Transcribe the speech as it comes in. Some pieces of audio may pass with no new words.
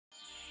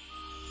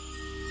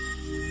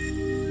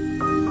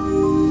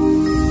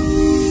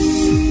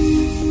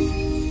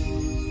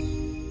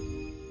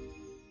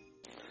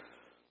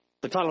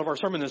title of our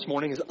sermon this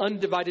morning is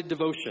Undivided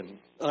Devotion.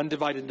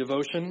 Undivided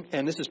Devotion.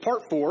 And this is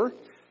part 4,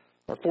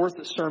 our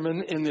fourth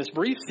sermon in this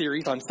brief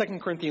series on 2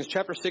 Corinthians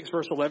chapter 6,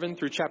 verse 11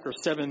 through chapter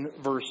 7,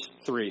 verse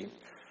 3.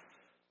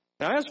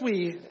 Now, as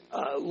we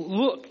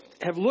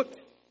have looked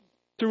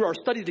through our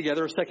study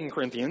together of 2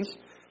 Corinthians,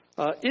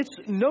 it's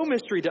no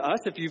mystery to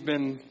us, if you've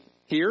been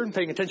here and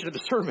paying attention to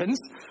the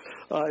sermons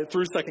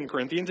through 2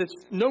 Corinthians, it's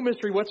no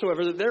mystery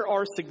whatsoever that there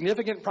are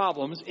significant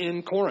problems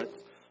in Corinth.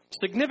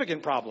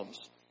 Significant problems.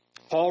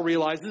 Paul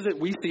realizes it.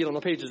 We see it on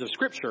the pages of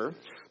Scripture.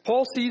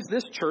 Paul sees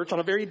this church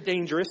on a very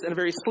dangerous and a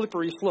very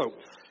slippery slope.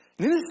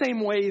 And in the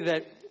same way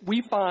that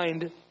we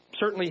find,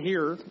 certainly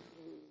here,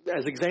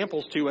 as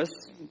examples to us,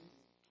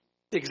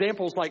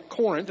 examples like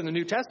Corinth in the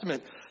New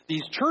Testament,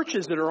 these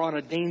churches that are on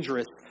a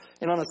dangerous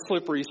and on a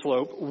slippery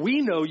slope,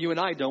 we know, you and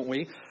I, don't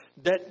we,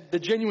 that the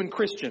genuine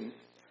Christian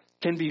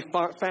can be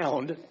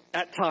found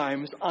at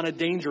times on a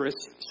dangerous,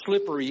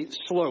 slippery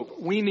slope.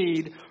 We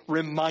need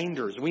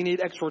reminders. We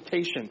need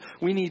exhortation.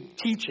 We need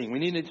teaching. We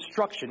need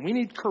instruction. We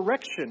need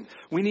correction.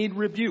 We need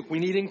rebuke. We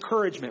need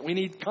encouragement. We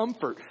need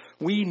comfort.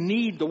 We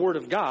need the Word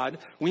of God.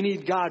 We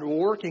need God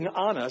working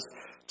on us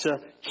to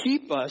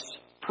keep us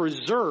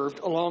preserved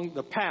along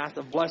the path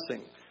of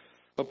blessing.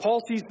 But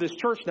Paul sees this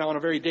church now on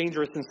a very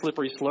dangerous and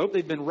slippery slope.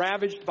 They've been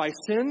ravaged by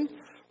sin,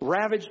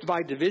 ravaged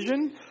by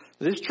division.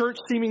 This church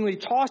seemingly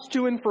tossed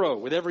to and fro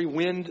with every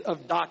wind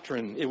of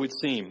doctrine, it would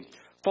seem.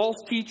 False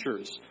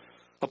teachers,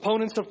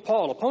 opponents of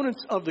Paul,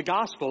 opponents of the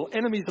gospel,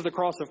 enemies of the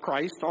cross of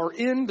Christ are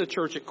in the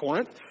church at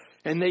Corinth,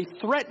 and they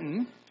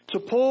threaten to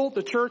pull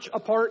the church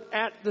apart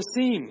at the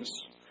seams.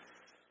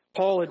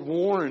 Paul had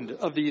warned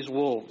of these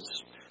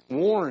wolves,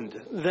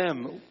 warned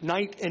them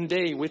night and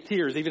day with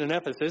tears, even in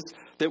Ephesus,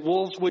 that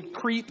wolves would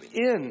creep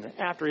in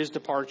after his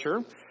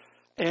departure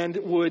and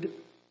would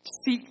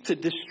seek to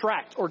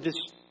distract or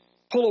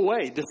pull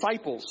away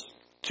disciples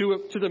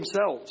to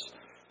themselves.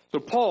 So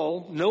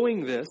Paul,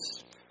 knowing this,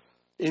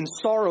 in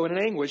sorrow and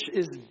in anguish,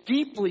 is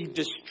deeply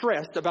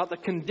distressed about the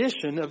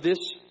condition of this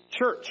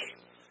church.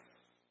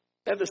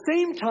 At the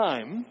same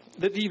time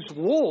that these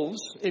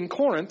wolves in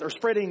Corinth are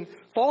spreading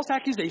false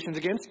accusations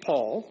against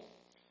Paul,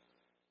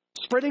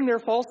 spreading their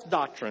false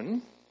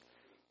doctrine,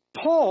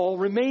 Paul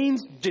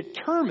remains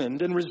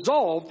determined and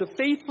resolved to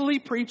faithfully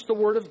preach the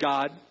Word of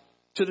God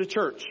to the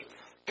church,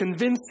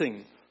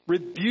 convincing,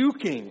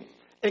 rebuking,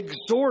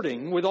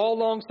 exhorting with all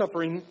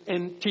long-suffering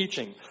and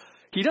teaching.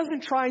 He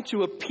doesn't try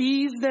to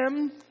appease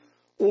them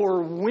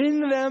or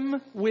win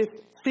them with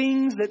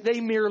things that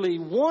they merely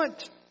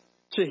want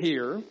to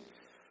hear.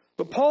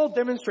 But Paul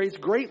demonstrates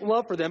great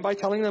love for them by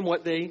telling them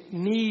what they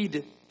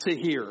need to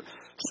hear.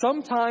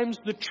 Sometimes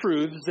the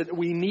truths that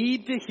we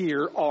need to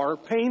hear are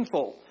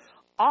painful.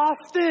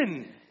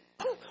 Often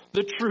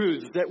the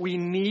truths that we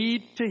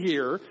need to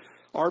hear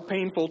are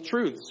painful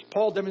truths.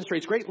 Paul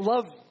demonstrates great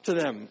love to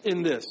them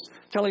in this,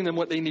 telling them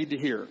what they need to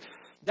hear.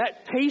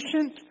 That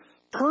patient,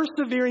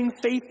 persevering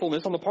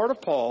faithfulness on the part of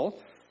Paul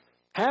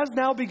has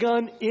now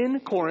begun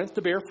in Corinth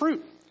to bear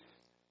fruit.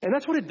 And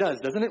that's what it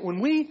does, doesn't it? When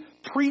we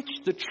preach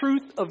the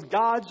truth of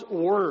God's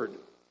Word,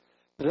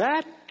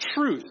 that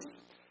truth,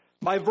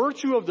 by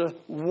virtue of the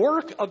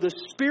work of the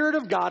Spirit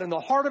of God in the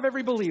heart of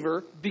every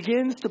believer,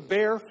 begins to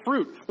bear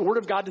fruit. The Word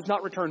of God does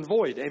not return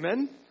void.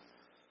 Amen?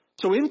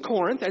 So in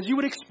Corinth, as you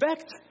would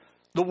expect,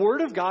 the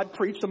Word of God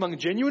preached among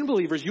genuine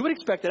believers, you would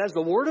expect that as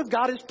the Word of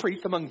God is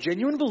preached among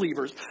genuine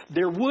believers,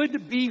 there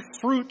would be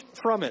fruit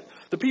from it.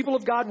 The people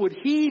of God would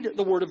heed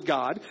the Word of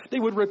God. They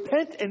would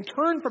repent and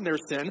turn from their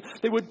sin.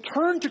 They would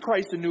turn to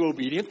Christ in new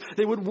obedience.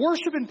 They would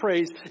worship and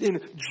praise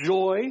in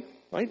joy,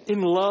 right?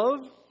 In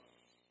love.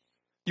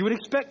 You would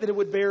expect that it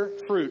would bear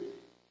fruit.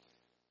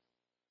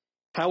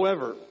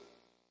 However,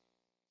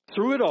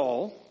 through it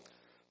all,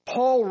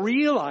 Paul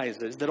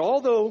realizes that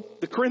although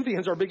the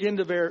Corinthians are beginning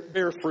to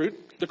bear fruit,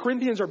 the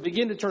Corinthians are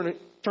beginning to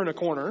turn a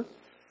corner,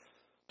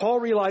 Paul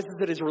realizes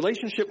that his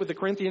relationship with the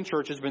Corinthian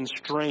church has been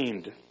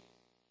strained.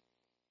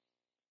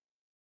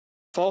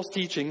 False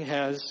teaching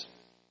has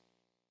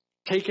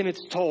taken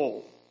its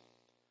toll.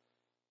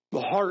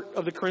 The heart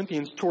of the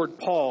Corinthians toward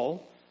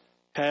Paul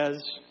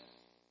has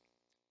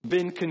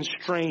been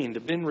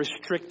constrained, been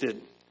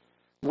restricted.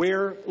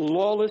 Where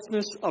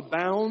lawlessness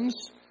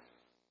abounds,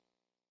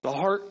 the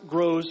heart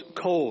grows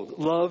cold.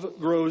 Love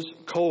grows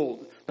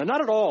cold. Now,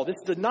 not at all. This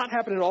did not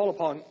happen at all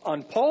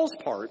on Paul's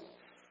part.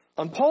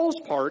 On Paul's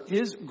part,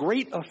 his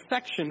great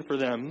affection for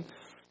them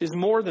is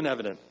more than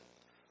evident.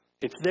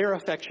 It's their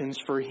affections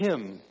for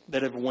him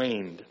that have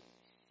waned.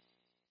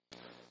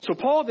 So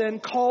Paul then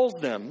calls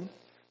them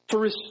to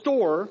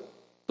restore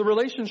the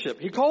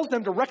relationship. He calls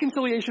them to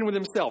reconciliation with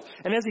himself.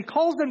 And as he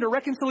calls them to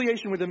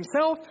reconciliation with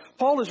himself,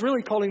 Paul is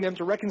really calling them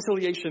to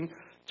reconciliation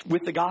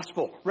with the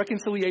gospel,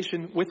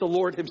 reconciliation with the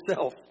Lord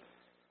himself.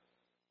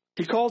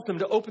 He calls them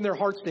to open their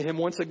hearts to him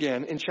once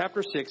again in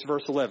chapter 6,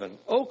 verse 11.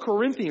 "O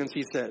Corinthians,"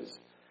 he says,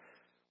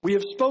 "we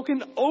have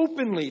spoken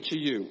openly to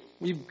you.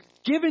 We've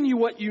given you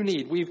what you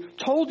need. We've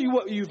told you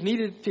what you've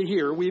needed to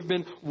hear. We've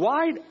been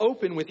wide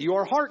open with you.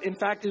 Our heart, in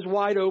fact, is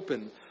wide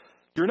open.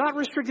 You're not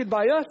restricted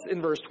by us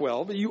in verse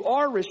 12, but you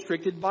are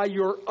restricted by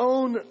your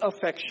own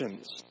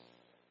affections.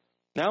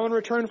 Now in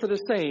return for the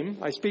same,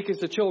 I speak as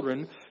to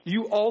children,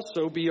 you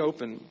also be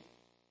open.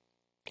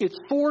 It's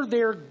for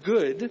their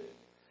good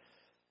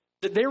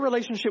that their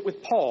relationship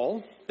with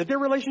Paul, that their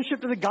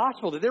relationship to the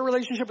gospel, that their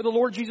relationship with the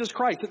Lord Jesus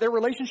Christ, that their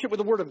relationship with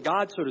the Word of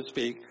God, so to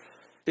speak,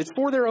 it's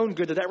for their own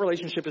good that that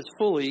relationship is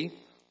fully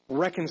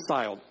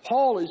reconciled.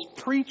 Paul is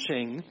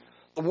preaching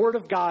the Word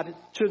of God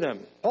to them.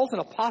 Paul's an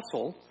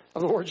apostle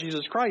of the Lord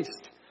Jesus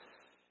Christ.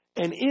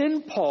 And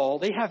in Paul,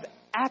 they have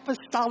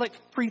apostolic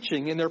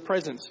preaching in their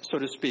presence, so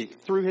to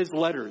speak, through his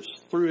letters,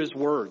 through his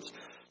words.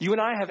 You and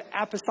I have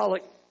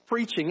apostolic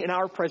preaching in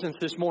our presence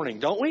this morning,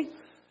 don't we?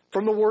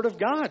 From the Word of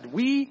God.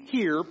 We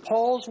hear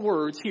Paul's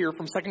words here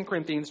from 2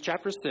 Corinthians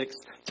chapter 6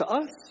 to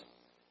us.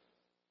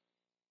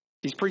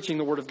 He's preaching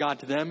the Word of God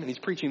to them, and he's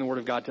preaching the Word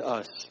of God to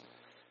us.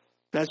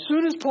 Now, as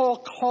soon as Paul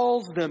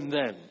calls them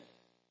then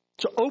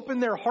to open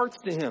their hearts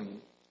to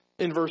him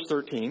in verse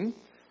 13,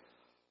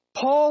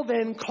 Paul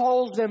then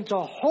calls them to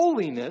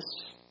holiness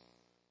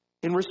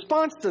in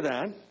response to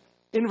that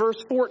in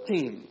verse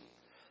 14.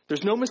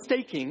 There's no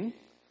mistaking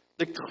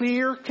the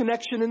clear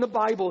connection in the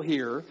Bible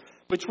here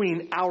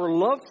between our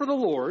love for the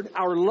Lord,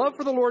 our love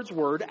for the Lord's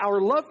Word, our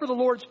love for the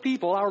Lord's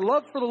people, our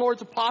love for the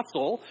Lord's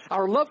apostle,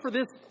 our love for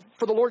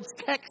the Lord's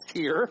text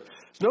here.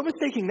 There's no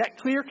mistaking that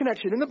clear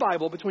connection in the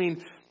Bible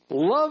between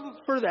love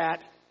for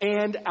that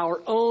and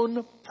our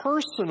own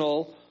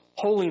personal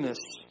holiness.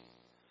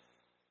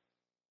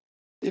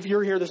 If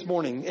you're here this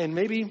morning and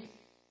maybe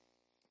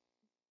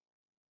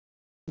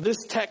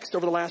this text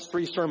over the last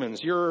 3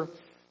 sermons, you're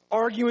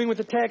arguing with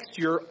the text,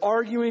 you're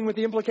arguing with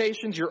the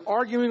implications, you're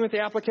arguing with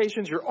the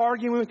applications, you're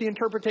arguing with the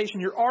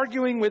interpretation, you're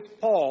arguing with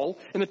Paul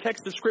in the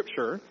text of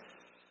Scripture,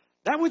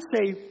 that would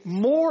say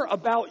more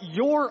about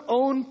your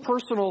own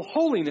personal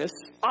holiness,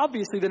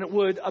 obviously, than it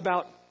would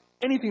about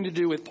anything to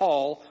do with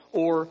Paul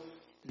or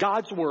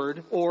God's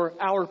Word or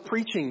our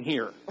preaching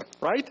here,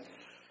 right?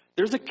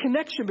 There's a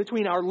connection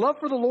between our love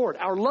for the Lord,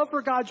 our love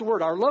for God's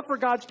Word, our love for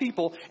God's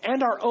people,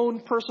 and our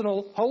own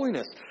personal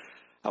holiness.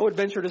 I would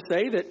venture to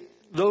say that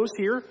those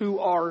here who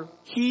are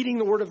heeding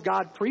the Word of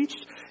God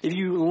preached, if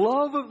you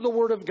love the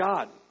Word of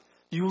God,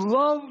 you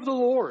love the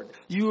Lord,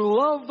 you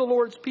love the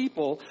Lord's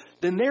people,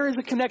 then there is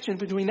a connection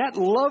between that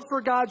love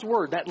for God's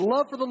Word, that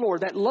love for the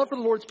Lord, that love for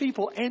the Lord's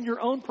people, and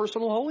your own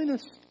personal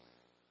holiness.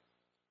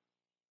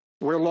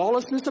 Where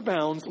lawlessness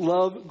abounds,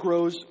 love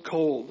grows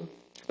cold.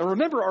 Now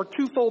remember our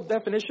twofold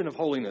definition of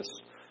holiness.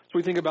 So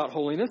we think about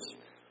holiness.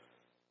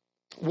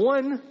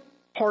 One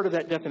part of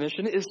that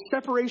definition is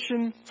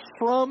separation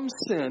from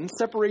sin,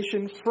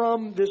 separation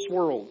from this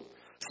world.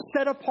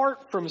 Set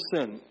apart from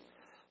sin.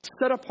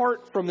 Set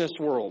apart from this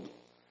world.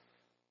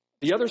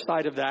 The other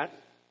side of that,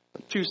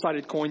 a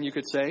two-sided coin you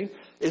could say,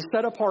 is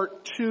set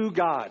apart to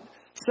God.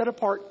 Set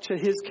apart to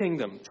His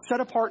kingdom. Set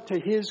apart to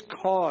His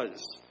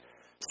cause.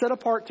 Set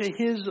apart to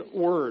His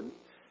word.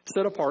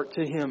 Set apart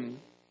to Him.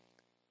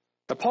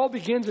 Now, Paul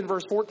begins in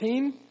verse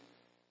 14.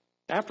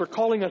 After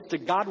calling us to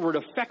Godward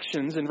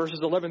affections in verses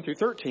 11 through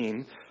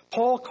 13,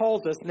 Paul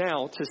calls us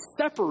now to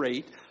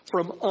separate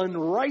from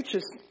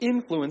unrighteous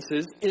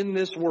influences in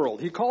this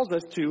world. He calls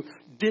us to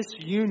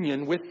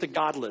disunion with the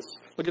godless.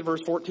 Look at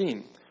verse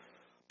 14.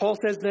 Paul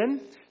says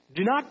then,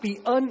 do not be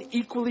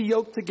unequally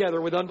yoked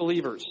together with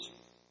unbelievers.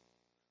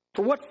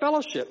 For what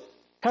fellowship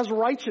has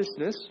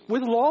righteousness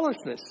with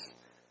lawlessness?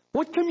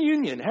 What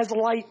communion has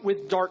light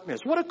with darkness?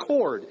 What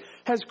accord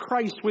has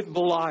Christ with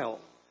Belial?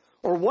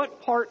 Or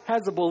what part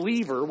has a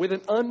believer with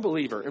an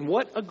unbeliever? And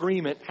what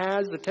agreement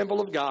has the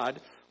temple of God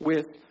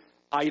with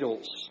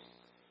idols?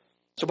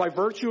 So by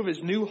virtue of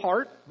his new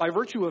heart, by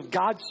virtue of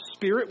God's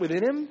Spirit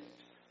within him,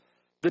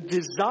 the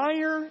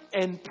desire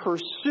and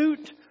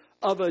pursuit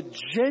of a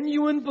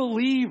genuine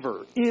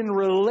believer in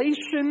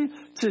relation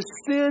to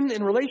sin,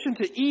 in relation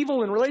to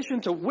evil, in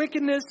relation to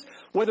wickedness,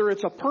 whether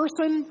it's a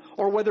person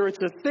or whether it's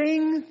a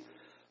thing,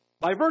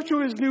 by virtue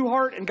of his new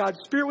heart and God's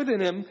Spirit within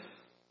him,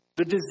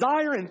 the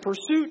desire and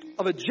pursuit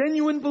of a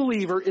genuine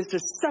believer is to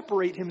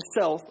separate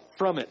himself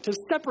from it, to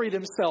separate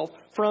himself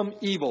from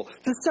evil,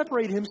 to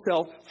separate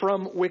himself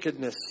from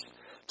wickedness,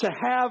 to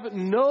have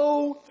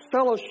no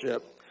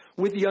fellowship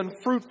with the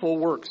unfruitful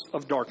works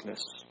of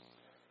darkness.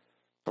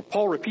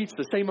 Paul repeats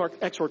the same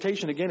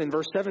exhortation again in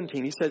verse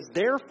 17. He says,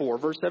 therefore,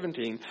 verse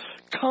 17,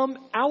 come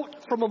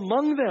out from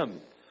among them.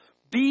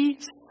 Be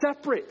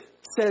separate,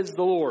 says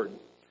the Lord.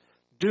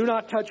 Do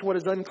not touch what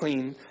is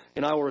unclean,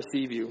 and I will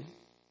receive you.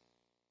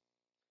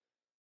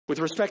 With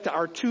respect to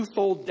our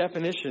twofold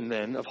definition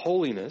then of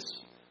holiness,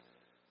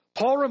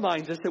 Paul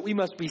reminds us that we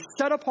must be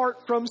set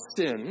apart from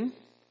sin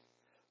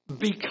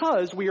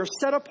because we are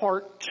set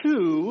apart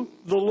to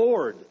the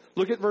Lord.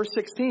 Look at verse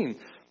 16,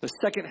 the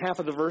second half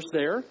of the verse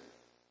there.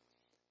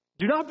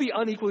 Do not be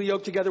unequally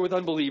yoked together with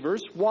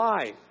unbelievers.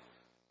 Why?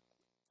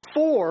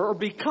 For or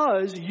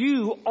because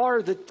you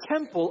are the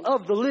temple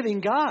of the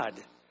living God.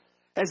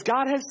 As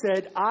God has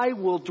said, I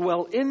will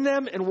dwell in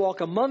them and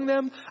walk among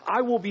them.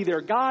 I will be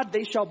their God.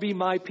 They shall be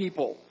my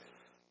people.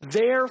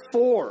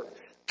 Therefore,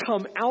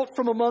 come out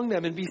from among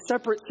them and be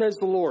separate, says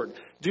the Lord.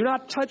 Do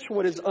not touch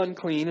what is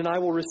unclean, and I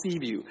will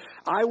receive you.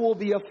 I will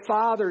be a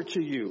father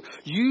to you.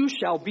 You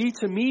shall be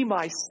to me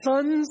my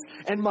sons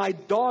and my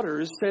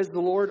daughters, says the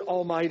Lord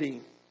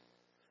Almighty.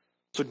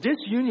 So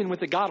disunion with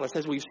the godless,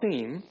 as we've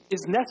seen,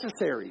 is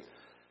necessary.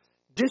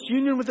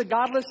 Disunion with the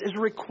godless is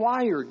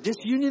required.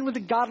 Disunion with the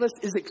godless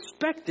is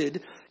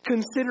expected,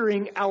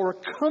 considering our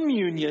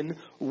communion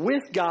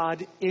with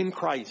God in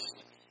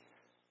Christ.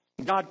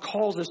 God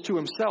calls us to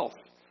himself.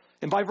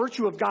 And by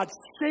virtue of God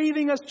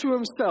saving us to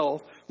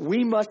himself,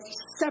 we must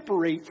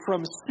separate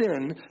from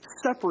sin,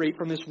 separate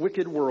from this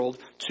wicked world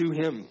to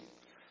him.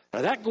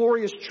 Now that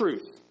glorious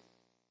truth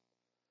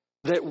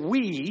that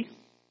we,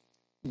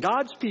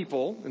 God's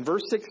people, in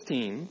verse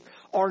 16,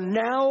 are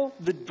now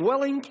the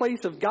dwelling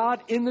place of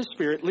God in the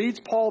Spirit, leads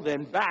Paul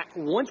then back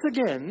once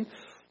again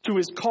to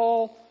his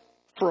call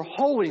for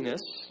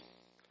holiness,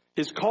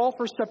 his call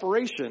for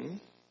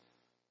separation,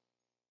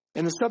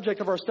 and the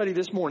subject of our study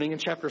this morning in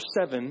chapter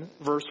 7,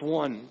 verse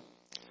 1.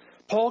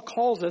 Paul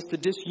calls us to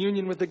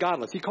disunion with the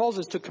godless. He calls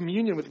us to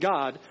communion with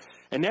God,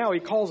 and now he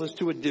calls us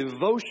to a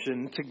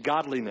devotion to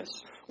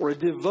godliness, or a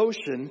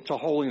devotion to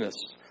holiness.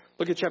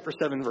 Look at chapter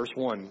 7, verse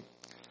 1.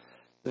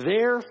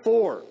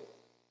 Therefore,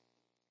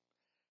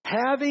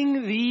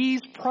 having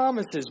these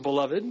promises,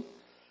 beloved,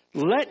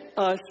 let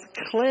us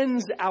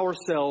cleanse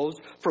ourselves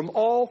from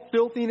all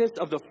filthiness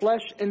of the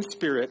flesh and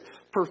spirit,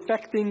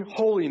 perfecting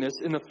holiness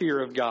in the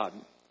fear of God.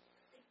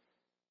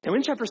 Now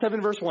in chapter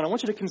 7, verse 1, I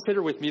want you to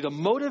consider with me the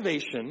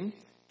motivation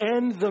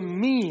and the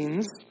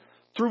means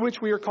through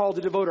which we are called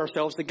to devote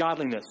ourselves to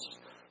godliness.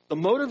 The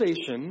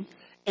motivation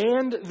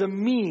and the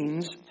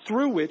means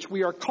through which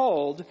we are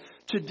called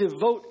to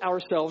devote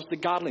ourselves to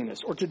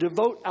godliness, or to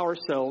devote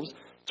ourselves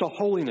to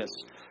holiness.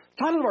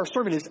 The title of our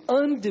sermon is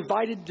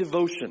Undivided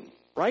Devotion,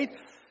 right?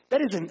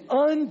 That is an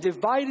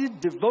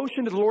undivided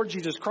devotion to the Lord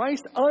Jesus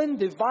Christ,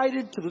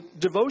 undivided to the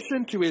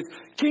devotion to his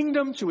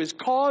kingdom, to his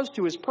cause,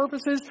 to his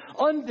purposes,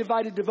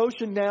 undivided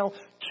devotion now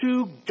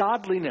to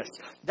godliness.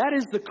 That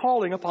is the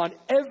calling upon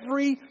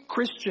every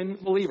Christian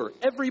believer,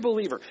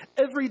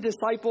 every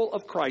disciple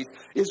of Christ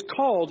is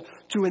called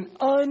to an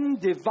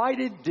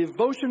undivided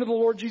devotion to the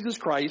Lord Jesus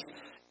Christ,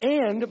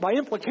 and by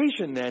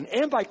implication then,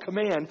 and by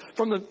command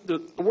from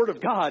the Word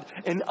of God,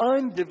 an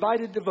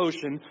undivided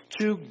devotion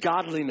to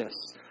godliness.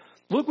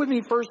 Look with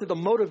me first at the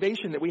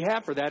motivation that we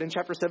have for that in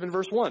chapter 7,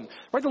 verse 1.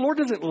 Right? The Lord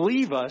doesn't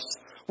leave us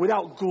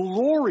without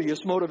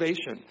glorious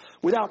motivation,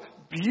 without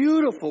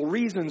beautiful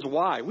reasons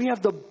why. We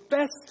have the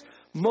best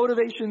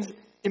motivations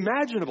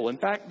imaginable. In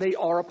fact, they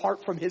are,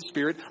 apart from his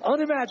Spirit,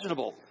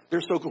 unimaginable.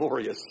 They're so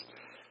glorious.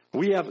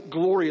 We have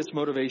glorious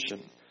motivation.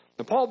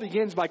 Now, Paul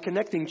begins by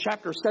connecting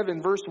chapter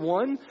 7, verse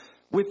 1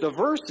 with the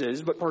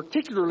verses, but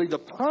particularly the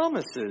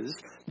promises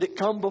that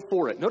come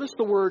before it. Notice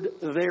the word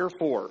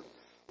therefore.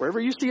 Wherever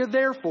you see a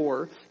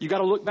therefore, you got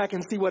to look back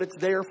and see what it's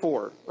there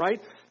for,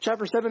 right?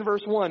 Chapter 7,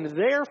 verse 1,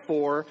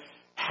 therefore,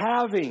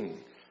 having,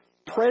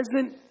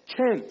 present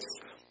tense,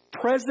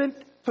 present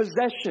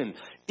possession,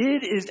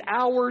 it is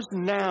ours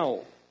now,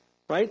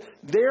 right?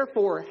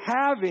 Therefore,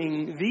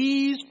 having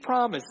these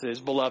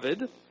promises,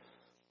 beloved,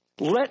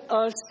 let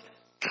us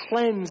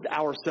cleanse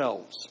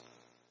ourselves.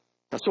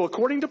 Now, so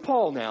according to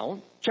Paul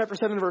now, chapter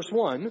 7, verse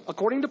 1,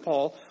 according to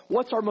Paul,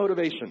 what's our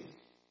motivation?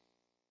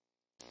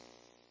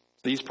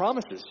 These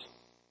promises,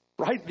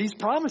 right? These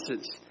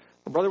promises.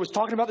 My brother was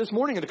talking about this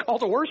morning in the call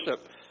to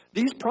worship.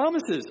 These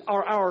promises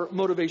are our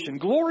motivation,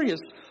 glorious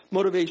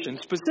motivation.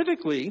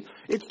 Specifically,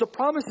 it's the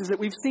promises that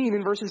we've seen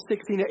in verses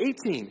 16 to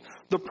 18.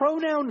 The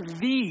pronoun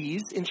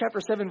these in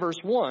chapter 7, verse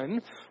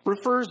 1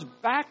 refers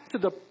back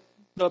to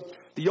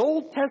the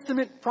Old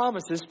Testament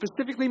promises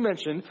specifically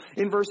mentioned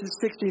in verses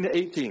 16 to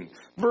 18.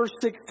 Verse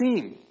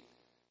 16,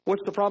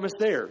 what's the promise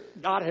there?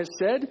 God has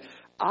said,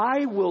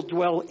 I will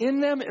dwell in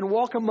them and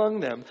walk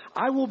among them.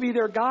 I will be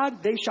their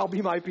God. They shall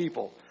be my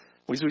people.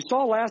 As we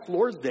saw last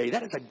Lord's Day,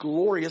 that is a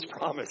glorious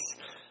promise.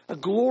 A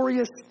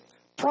glorious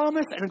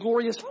promise and a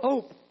glorious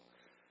hope.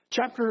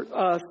 Chapter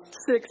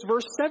 6,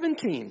 verse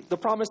 17. The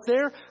promise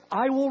there,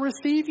 I will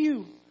receive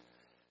you.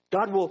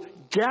 God will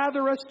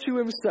gather us to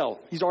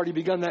himself. He's already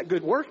begun that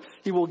good work.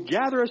 He will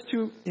gather us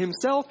to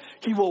himself.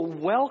 He will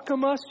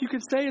welcome us, you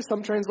could say, as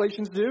some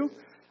translations do.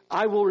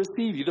 I will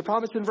receive you. The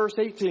promise in verse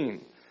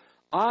 18.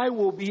 I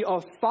will be a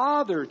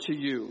father to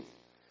you,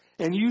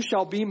 and you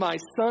shall be my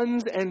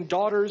sons and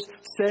daughters,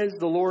 says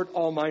the Lord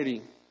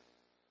Almighty.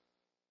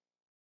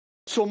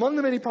 So among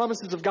the many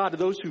promises of God to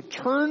those who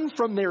turn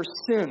from their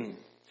sin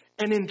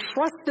and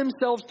entrust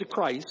themselves to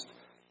Christ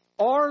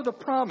are the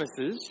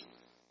promises,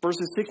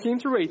 verses 16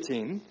 through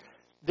 18,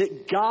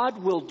 that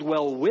God will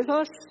dwell with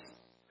us,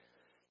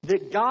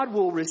 that God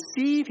will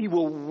receive, he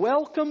will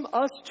welcome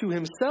us to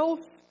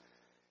himself,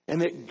 and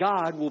that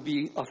God will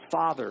be a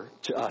father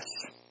to us.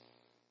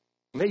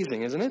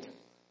 Amazing, isn't it?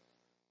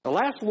 The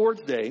last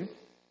Lord's Day,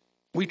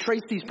 we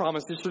traced these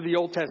promises through the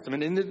Old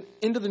Testament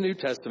into the New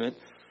Testament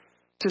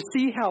to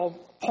see how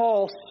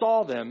Paul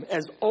saw them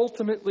as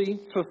ultimately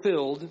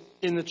fulfilled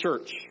in the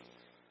church.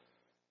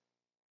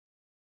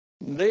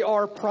 They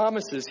are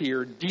promises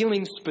here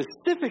dealing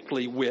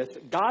specifically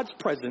with God's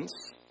presence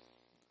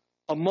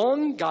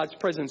among, God's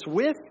presence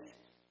with,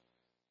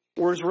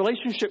 or his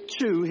relationship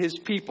to his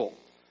people.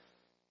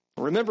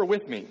 Remember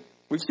with me,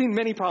 we've seen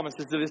many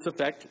promises to this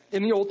effect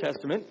in the Old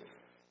Testament,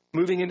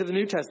 moving into the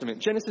New Testament.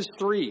 Genesis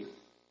 3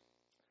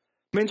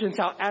 mentions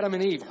how Adam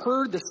and Eve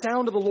heard the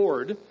sound of the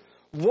Lord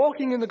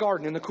walking in the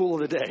garden in the cool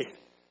of the day.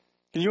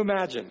 Can you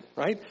imagine,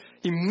 right?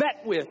 He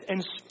met with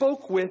and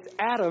spoke with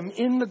Adam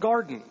in the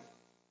garden.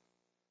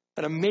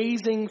 An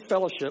amazing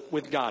fellowship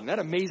with God. And that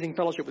amazing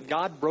fellowship with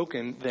God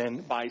broken then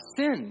by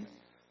sin.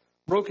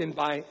 Broken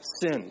by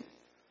sin.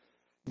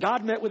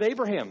 God met with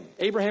Abraham.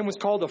 Abraham was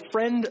called a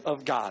friend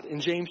of God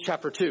in James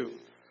chapter 2.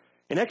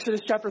 In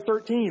Exodus chapter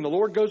 13, the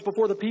Lord goes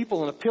before the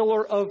people in a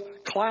pillar of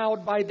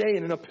cloud by day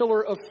and in a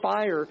pillar of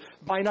fire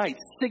by night,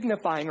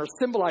 signifying or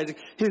symbolizing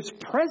his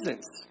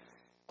presence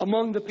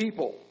among the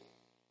people.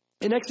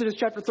 In Exodus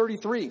chapter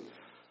 33,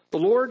 the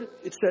Lord,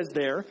 it says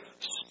there,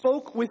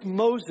 spoke with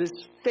Moses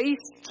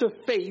face to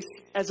face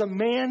as a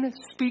man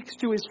speaks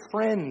to his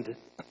friend.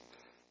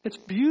 It's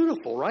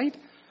beautiful, right?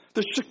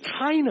 The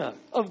Shekinah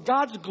of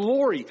God's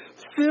glory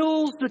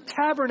fills the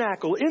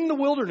tabernacle in the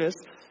wilderness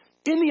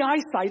in the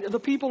eyesight of the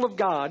people of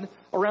God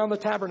around the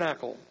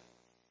tabernacle.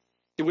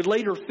 It would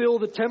later fill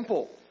the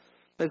temple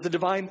as the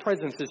divine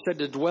presence is said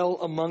to dwell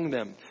among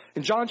them.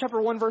 In John chapter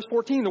 1 verse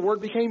 14, the Word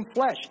became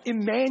flesh,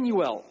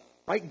 Emmanuel,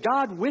 right?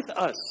 God with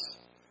us,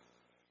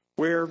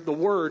 where the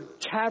Word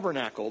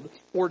tabernacled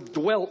or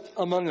dwelt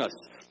among us.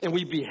 And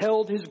we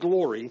beheld his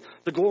glory,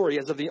 the glory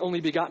as of the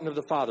only begotten of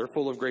the Father,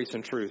 full of grace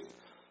and truth.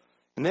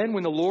 And then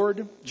when the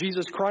Lord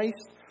Jesus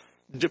Christ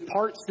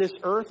departs this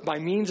earth by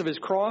means of his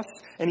cross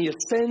and he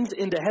ascends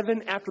into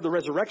heaven after the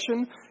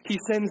resurrection, he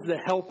sends the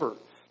Helper,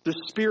 the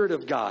Spirit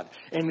of God.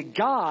 And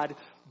God,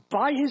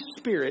 by his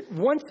Spirit,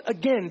 once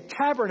again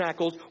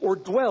tabernacles or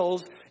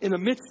dwells in the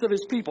midst of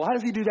his people. How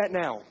does he do that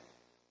now?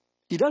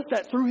 He does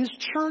that through his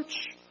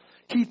church.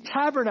 He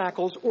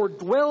tabernacles or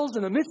dwells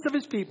in the midst of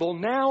his people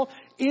now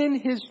in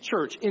his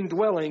church,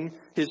 indwelling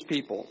his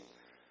people.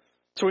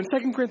 So in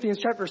 2 Corinthians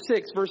chapter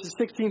 6, verses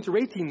 16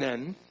 through 18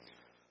 then,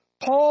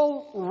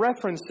 Paul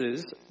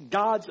references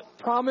God's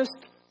promised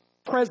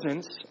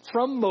presence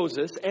from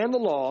Moses and the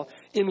law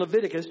in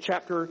Leviticus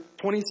chapter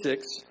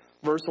 26,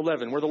 verse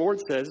 11, where the Lord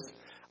says,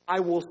 I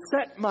will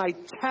set my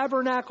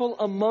tabernacle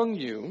among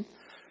you.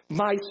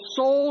 My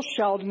soul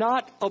shall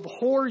not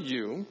abhor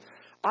you.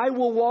 I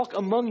will walk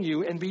among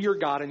you and be your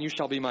God, and you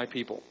shall be my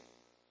people.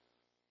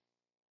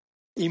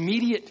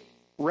 Immediate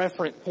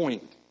referent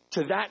point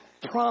to that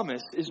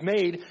promise is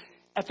made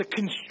at the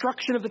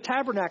construction of the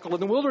tabernacle in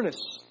the wilderness.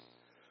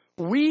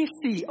 We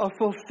see a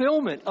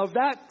fulfillment of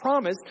that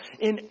promise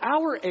in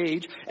our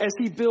age as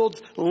he builds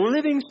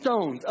living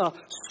stones, a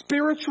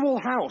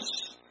spiritual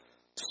house,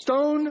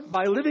 stone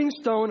by living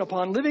stone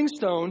upon living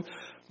stone,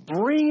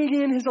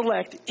 bringing in his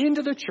elect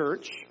into the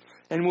church.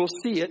 And we'll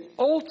see it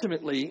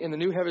ultimately in the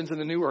new heavens and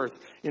the new earth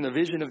in the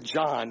vision of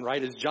John,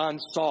 right? As John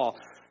saw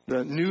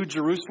the new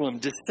Jerusalem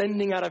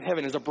descending out of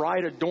heaven as a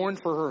bride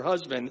adorned for her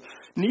husband,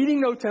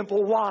 needing no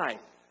temple. Why?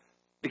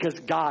 Because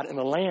God and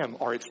the Lamb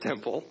are its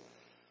temple.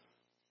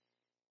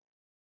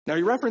 Now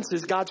he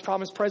references God's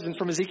promised presence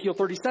from Ezekiel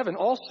 37,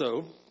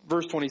 also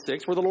verse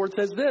 26, where the Lord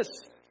says this,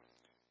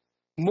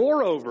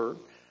 moreover,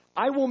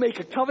 I will make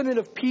a covenant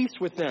of peace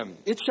with them.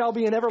 It shall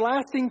be an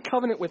everlasting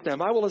covenant with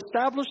them. I will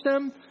establish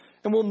them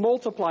and will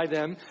multiply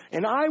them,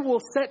 and I will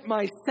set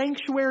my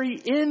sanctuary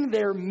in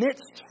their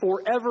midst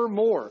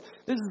forevermore.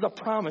 This is the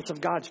promise of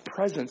God's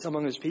presence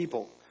among his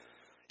people.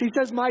 He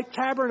says, my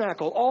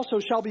tabernacle also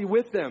shall be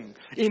with them.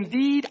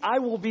 Indeed, I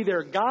will be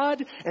their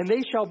God, and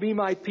they shall be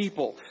my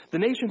people. The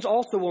nations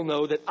also will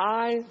know that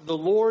I, the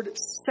Lord,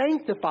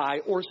 sanctify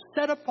or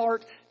set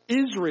apart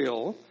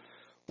Israel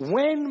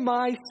when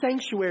my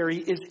sanctuary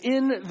is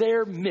in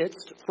their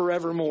midst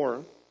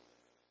forevermore.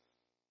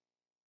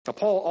 Now,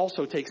 Paul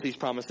also takes these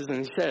promises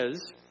and he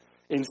says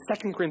in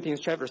 2 Corinthians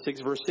chapter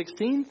 6, verse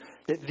 16,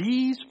 that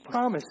these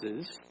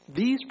promises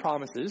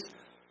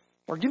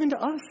are given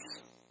to us.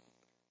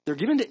 They're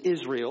given to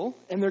Israel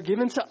and they're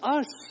given to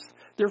us.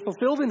 They're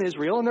fulfilled in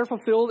Israel and they're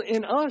fulfilled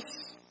in us.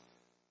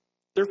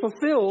 They're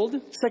fulfilled,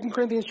 2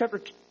 Corinthians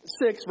chapter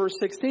 6, verse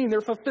 16, they're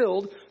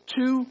fulfilled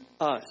to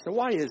us. Now,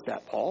 why is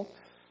that, Paul?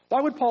 Why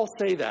would Paul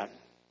say that?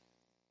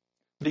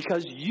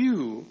 Because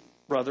you,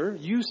 brother,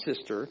 you,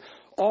 sister,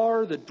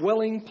 are the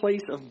dwelling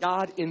place of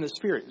God in the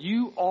Spirit.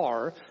 You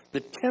are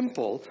the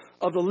temple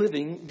of the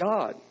living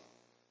God.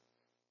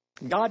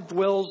 God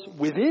dwells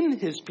within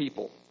his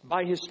people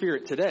by his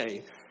Spirit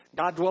today.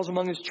 God dwells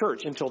among his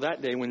church until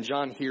that day when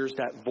John hears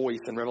that voice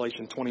in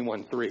Revelation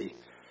 21:3.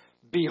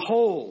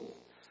 Behold,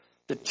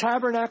 the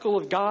tabernacle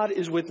of God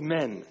is with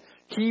men.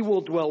 He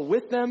will dwell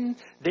with them.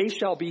 They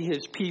shall be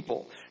his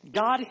people.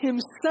 God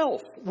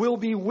himself will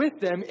be with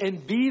them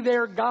and be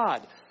their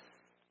God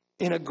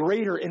in a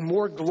greater and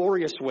more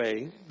glorious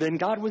way than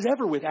God was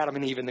ever with Adam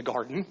and Eve in the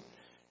garden.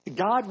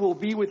 God will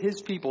be with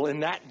his people in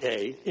that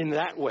day, in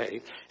that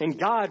way. And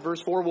God, verse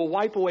 4, will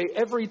wipe away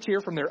every tear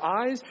from their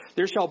eyes.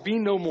 There shall be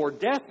no more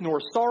death, nor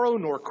sorrow,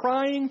 nor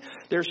crying.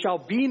 There shall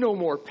be no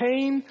more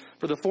pain,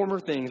 for the former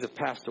things have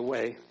passed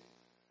away.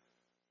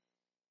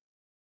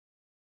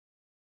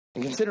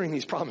 And considering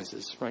these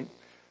promises, right?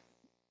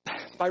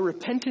 By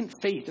repentant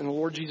faith in the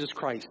Lord Jesus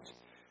Christ,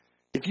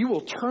 if you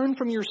will turn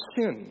from your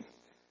sin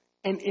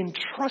and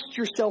entrust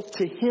yourself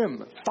to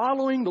him,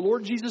 following the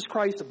Lord Jesus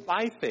Christ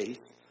by faith,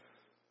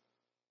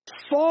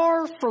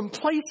 far from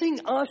placing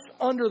us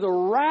under the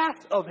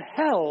wrath of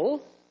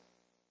hell,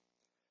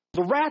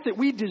 the wrath that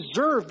we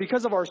deserve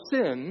because of our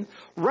sin,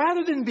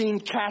 rather than being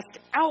cast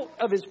out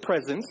of his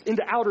presence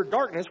into outer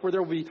darkness where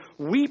there will be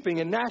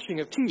weeping and gnashing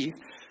of teeth,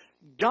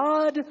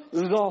 God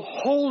the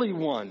Holy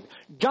One,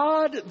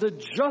 God the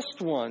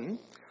Just One,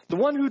 the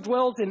one who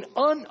dwells in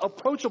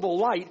unapproachable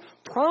light,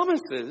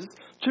 promises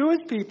to his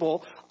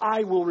people,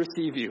 I will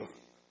receive you.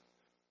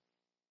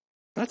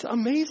 That's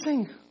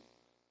amazing.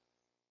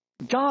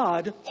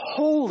 God,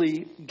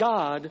 holy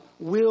God,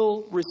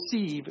 will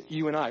receive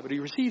you and I. But he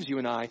receives you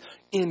and I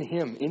in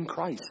him, in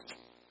Christ.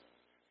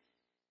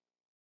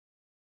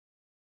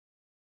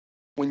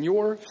 When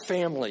your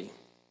family,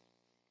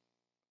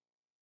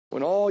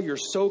 when all your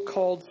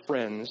so-called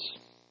friends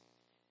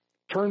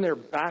turn their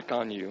back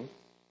on you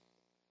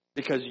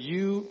because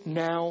you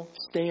now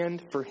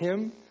stand for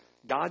him,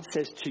 God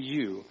says to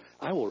you,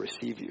 I will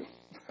receive you.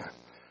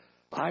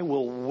 I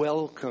will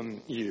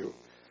welcome you.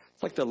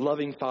 It's like the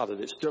loving father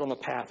that stood on the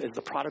path as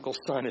the prodigal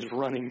son is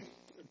running.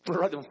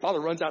 The father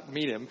runs out to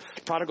meet him.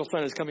 The prodigal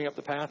son is coming up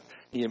the path.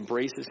 He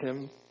embraces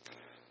him,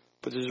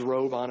 puts his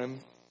robe on him,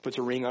 puts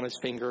a ring on his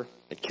finger.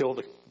 They kill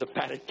the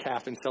fatted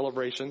calf in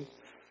celebration.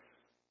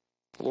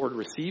 The Lord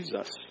receives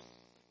us.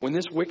 When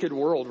this wicked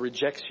world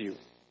rejects you,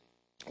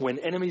 when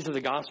enemies of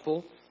the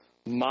gospel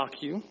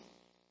mock you,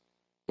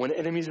 when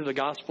enemies of the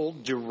gospel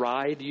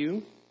deride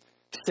you,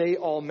 say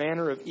all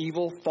manner of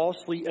evil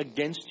falsely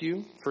against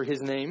you for his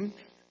name,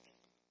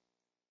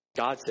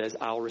 God says,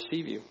 I'll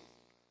receive you.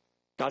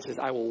 God says,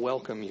 I will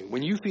welcome you.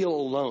 When you feel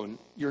alone,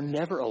 you're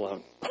never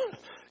alone.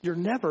 You're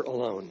never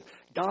alone.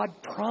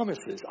 God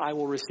promises, I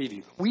will receive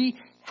you. We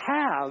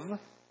have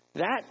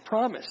that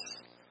promise.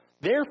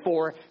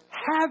 Therefore,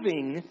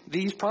 having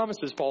these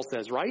promises, Paul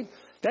says, right?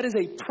 That is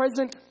a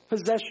present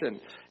possession.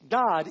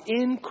 God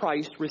in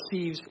Christ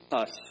receives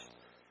us.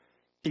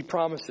 He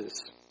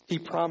promises,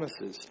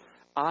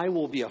 I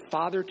will be a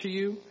father to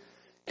you,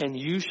 and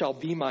you shall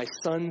be my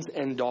sons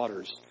and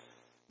daughters.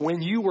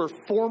 When you were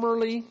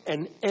formerly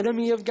an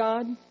enemy of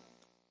God,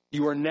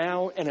 you are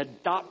now an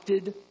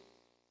adopted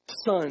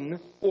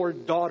son or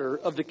daughter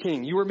of the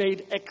King. You were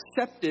made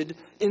accepted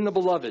in the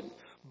beloved,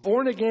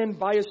 born again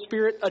by a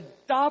Spirit,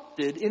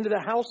 adopted into the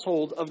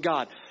household of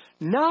God.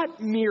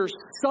 Not mere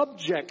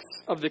subjects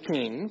of the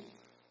King,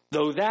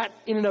 though that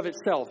in and of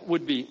itself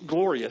would be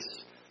glorious,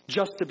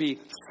 just to be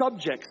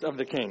subjects of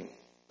the King,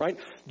 right?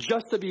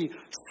 Just to be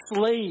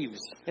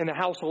slaves in the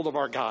household of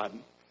our God.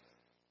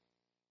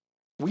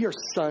 We are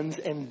sons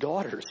and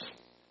daughters.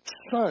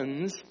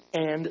 Sons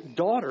and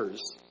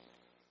daughters.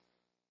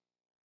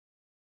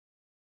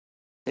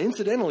 And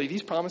incidentally,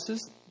 these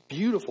promises,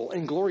 beautiful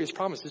and glorious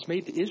promises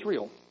made to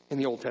Israel in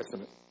the Old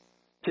Testament.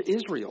 To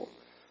Israel.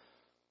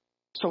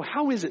 So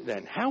how is it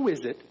then? How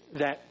is it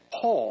that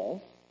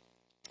Paul,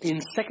 in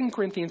 2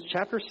 Corinthians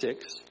chapter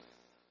 6,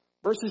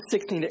 verses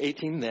 16 to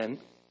 18 then,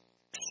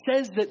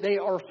 says that they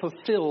are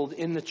fulfilled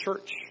in the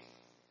church?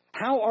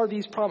 How are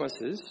these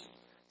promises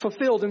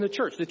fulfilled in the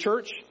church? The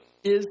church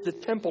is the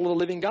temple of the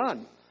living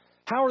God.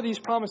 How are these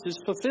promises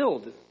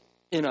fulfilled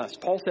in us?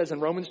 Paul says in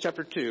Romans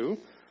chapter 2,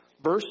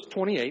 verse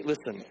 28,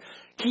 listen,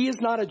 he is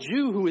not a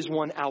Jew who is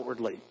one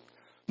outwardly,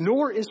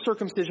 nor is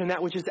circumcision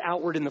that which is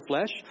outward in the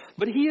flesh,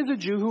 but he is a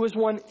Jew who is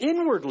one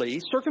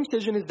inwardly.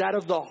 Circumcision is that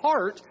of the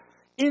heart,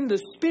 in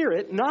the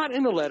spirit, not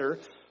in the letter,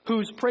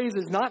 whose praise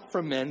is not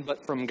from men,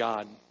 but from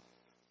God.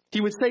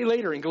 He would say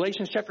later in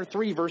Galatians chapter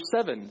 3, verse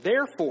 7,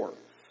 therefore,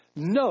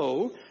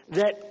 know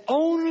that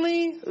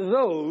only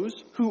those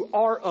who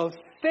are of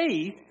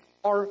faith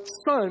are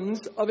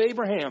sons of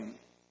Abraham.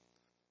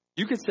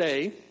 You could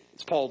say,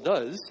 as Paul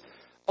does,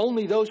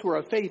 only those who are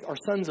of faith are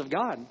sons of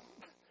God.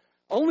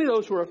 Only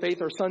those who are of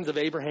faith are sons of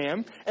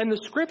Abraham. And the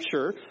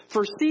scripture,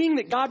 foreseeing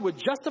that God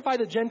would justify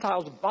the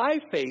Gentiles by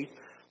faith,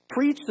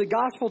 preached the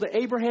gospel to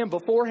Abraham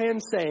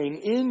beforehand,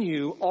 saying, in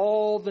you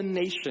all the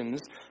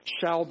nations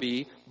shall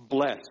be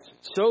blessed.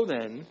 So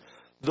then,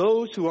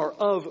 those who are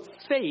of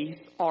faith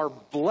are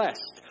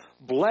blessed.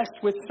 Blessed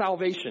with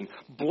salvation.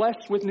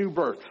 Blessed with new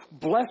birth.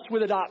 Blessed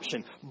with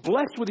adoption.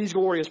 Blessed with these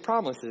glorious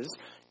promises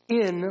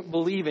in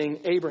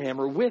believing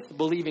Abraham, or with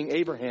believing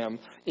Abraham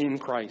in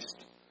Christ.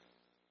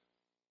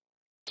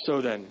 So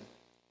then,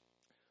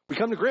 we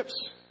come to grips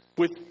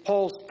with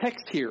Paul's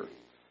text here.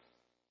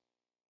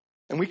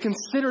 And we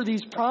consider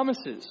these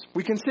promises.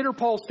 We consider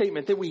Paul's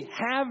statement that we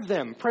have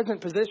them, present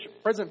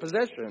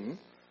possession.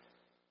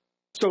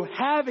 So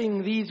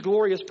having these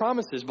glorious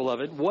promises,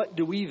 beloved, what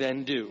do we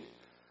then do?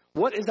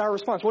 What is our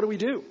response? What do we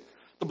do?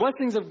 The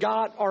blessings of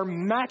God are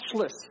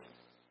matchless.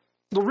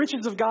 The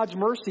riches of God's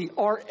mercy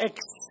are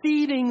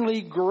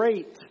exceedingly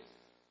great.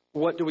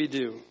 What do we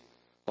do?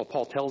 Well,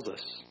 Paul tells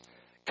us,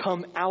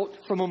 come out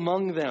from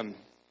among them,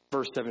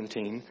 verse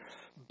 17.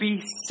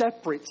 Be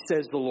separate,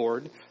 says the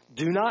Lord.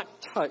 Do not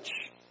touch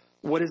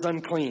what is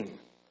unclean.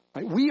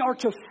 Right? We are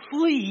to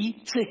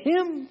flee to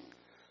Him.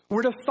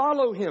 We're to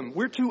follow Him.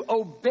 We're to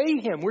obey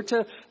Him. We're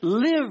to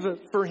live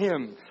for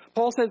Him.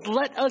 Paul says,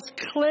 let us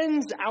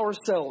cleanse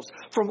ourselves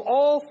from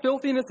all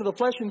filthiness of the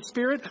flesh and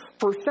spirit,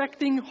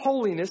 perfecting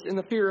holiness in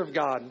the fear of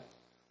God.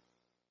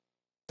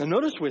 Now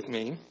notice with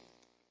me,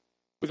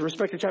 with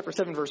respect to chapter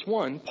 7, verse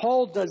 1,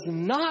 Paul does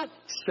not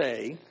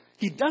say,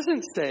 he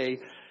doesn't say,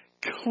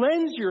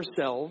 cleanse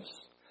yourselves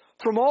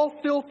from all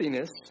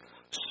filthiness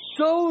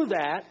so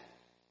that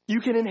you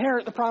can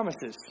inherit the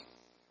promises.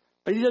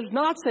 But he does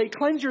not say,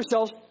 cleanse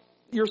yourselves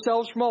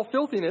from all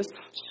filthiness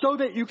so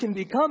that you can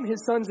become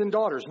His sons and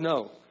daughters.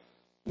 No,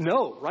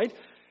 right?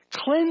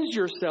 Cleanse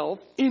yourself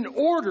in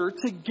order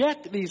to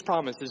get these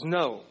promises.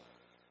 No.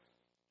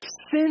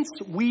 Since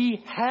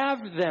we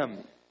have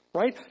them,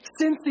 right?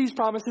 Since these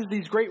promises,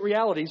 these great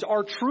realities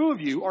are true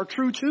of you, are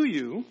true to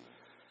you,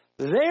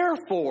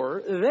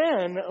 therefore,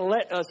 then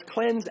let us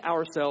cleanse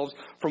ourselves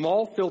from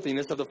all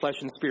filthiness of the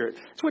flesh and spirit.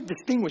 It's what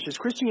distinguishes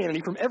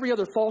Christianity from every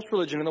other false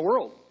religion in the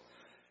world.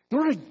 In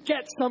order to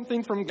get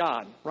something from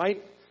God,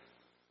 right?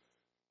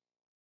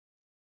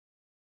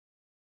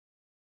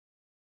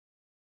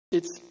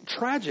 It's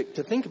tragic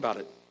to think about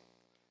it,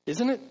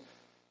 isn't it?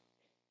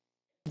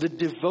 The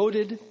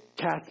devoted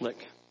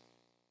Catholic,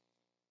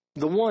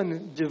 the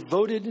one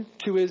devoted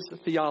to his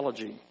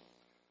theology,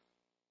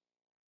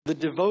 the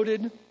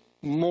devoted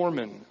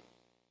Mormon,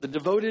 the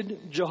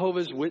devoted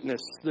Jehovah's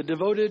Witness, the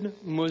devoted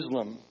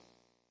Muslim,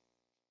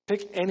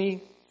 pick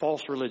any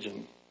false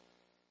religion.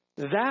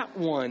 That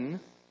one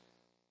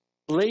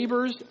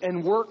labors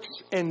and works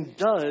and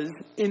does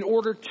in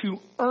order to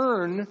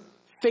earn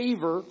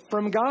favor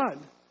from God.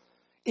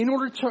 In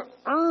order to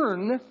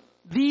earn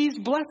these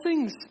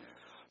blessings.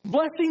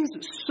 Blessings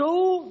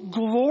so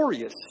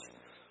glorious,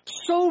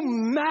 so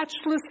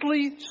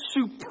matchlessly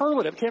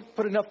superlative. Can't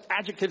put enough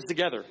adjectives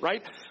together,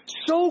 right?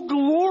 So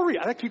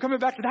glorious. I keep coming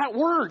back to that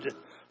word,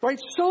 right?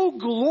 So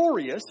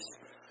glorious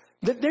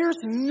that there's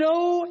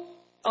no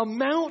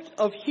amount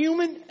of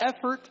human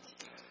effort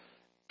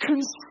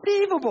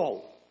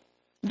conceivable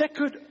that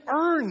could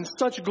earn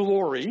such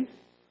glory.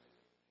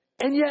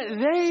 And yet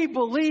they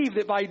believe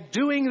that by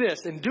doing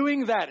this and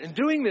doing that and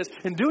doing this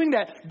and doing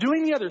that,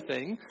 doing the other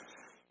thing,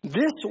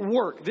 this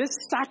work, this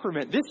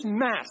sacrament, this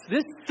mass,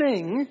 this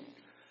thing,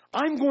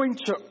 I'm going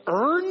to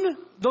earn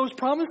those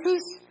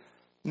promises?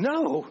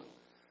 No.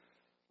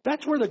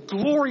 That's where the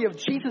glory of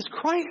Jesus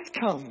Christ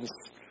comes.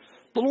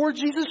 The Lord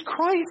Jesus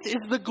Christ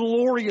is the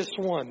glorious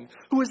one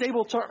who is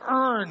able to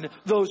earn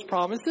those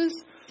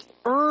promises,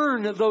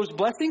 earn those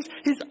blessings.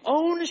 His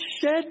own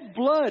shed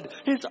blood,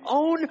 His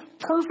own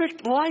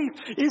perfect life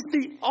is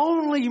the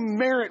only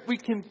merit we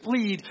can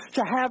plead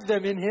to have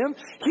them in Him.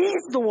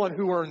 He's the one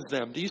who earns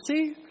them. Do you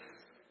see?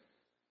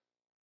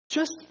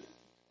 Just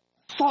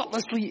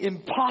thoughtlessly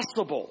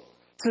impossible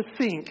to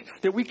think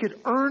that we could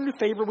earn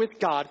favor with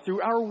God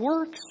through our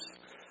works.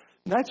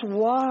 That's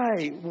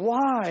why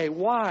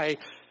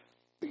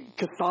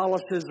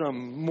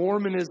Catholicism,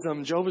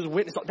 Mormonism, Jehovah's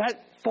Witness,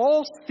 that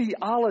false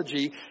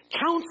theology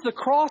counts the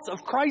cross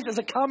of Christ as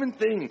a common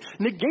thing,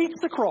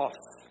 negates the cross,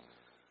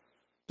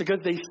 because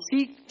they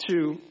seek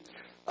to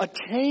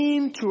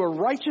attain to a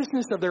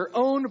righteousness of their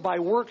own by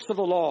works of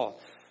the law.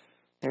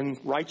 And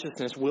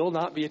righteousness will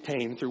not be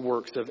attained through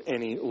works of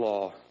any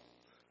law,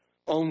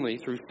 only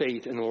through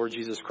faith in the Lord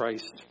Jesus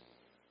Christ.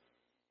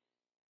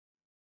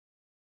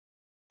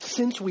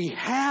 Since we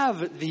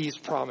have these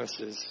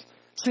promises,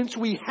 since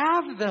we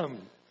have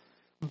them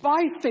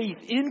by faith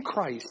in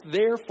Christ,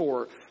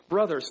 therefore,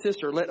 brother,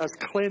 sister, let us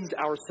cleanse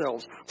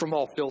ourselves from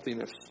all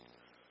filthiness.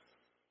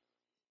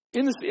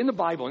 In the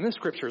Bible, in the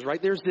scriptures,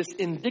 right, there's this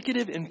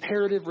indicative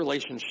imperative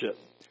relationship.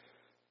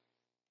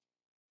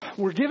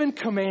 We're given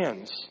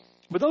commands,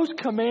 but those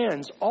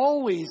commands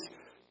always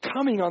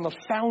coming on the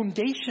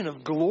foundation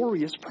of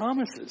glorious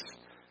promises.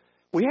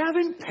 We have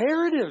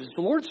imperatives.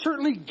 The Lord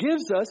certainly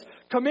gives us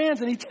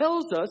commands, and He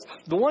tells us,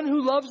 the one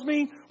who loves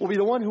me will be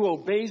the one who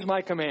obeys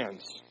my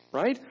commands,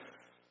 right?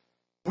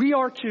 We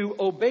are to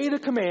obey the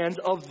commands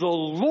of the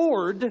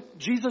Lord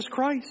Jesus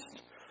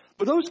Christ.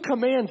 But those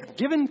commands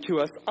given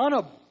to us on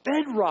a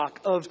bedrock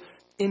of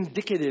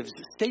indicatives,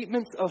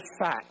 statements of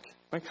fact,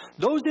 right?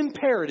 Those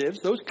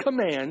imperatives, those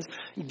commands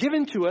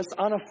given to us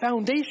on a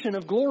foundation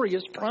of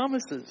glorious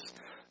promises,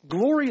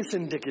 glorious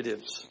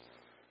indicatives.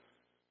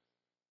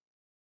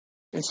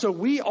 And so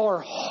we are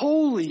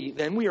holy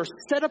then. We are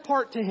set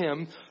apart to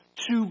Him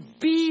to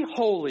be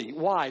holy.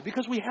 Why?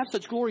 Because we have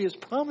such glorious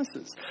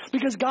promises.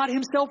 Because God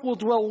Himself will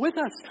dwell with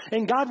us,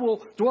 and God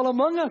will dwell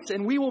among us,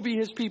 and we will be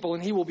His people,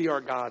 and He will be our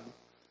God.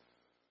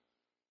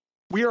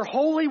 We are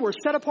holy. We're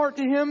set apart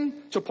to Him.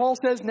 So Paul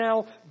says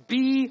now,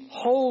 be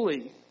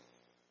holy.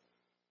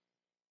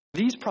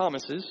 These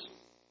promises,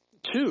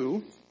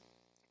 too,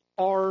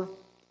 are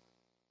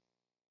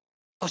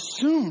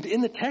assumed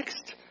in the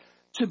text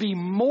to be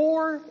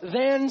more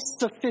than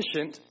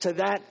sufficient to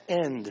that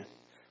end,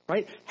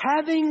 right?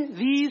 Having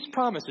these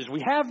promises,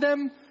 we have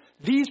them.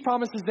 These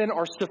promises then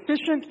are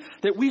sufficient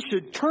that we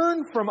should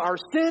turn from our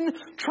sin,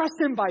 trust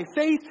Him by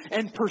faith,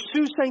 and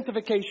pursue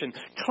sanctification,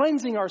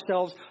 cleansing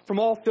ourselves from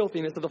all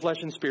filthiness of the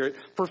flesh and spirit,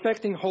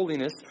 perfecting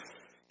holiness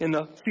in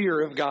the fear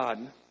of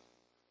God.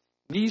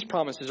 These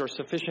promises are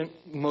sufficient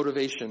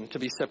motivation to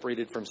be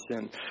separated from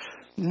sin.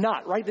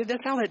 Not, right?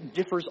 That's how that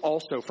differs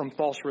also from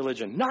false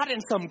religion. Not in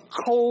some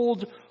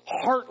cold,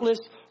 heartless,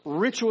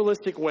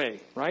 ritualistic way,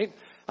 right?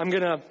 I'm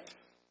going to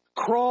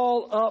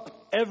crawl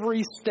up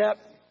every step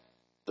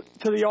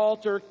to the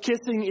altar,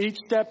 kissing each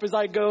step as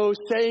I go,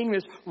 saying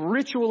this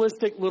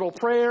ritualistic little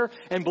prayer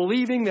and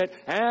believing that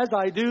as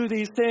I do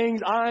these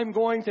things, I'm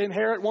going to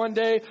inherit one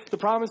day the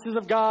promises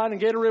of God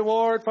and get a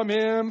reward from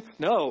Him.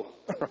 No,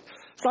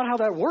 it's not how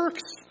that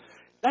works.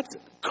 That's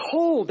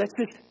cold. That's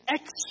this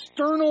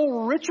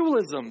external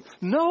ritualism.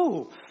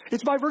 No,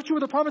 it's by virtue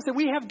of the promise that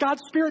we have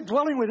God's Spirit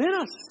dwelling within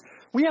us.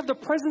 We have the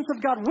presence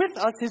of God with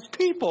us, His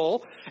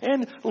people,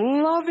 and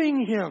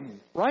loving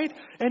Him, right?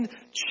 And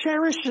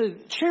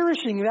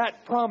cherishing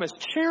that promise,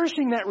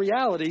 cherishing that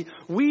reality,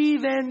 we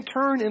then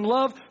turn in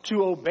love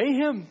to obey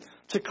Him,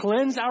 to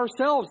cleanse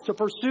ourselves, to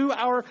pursue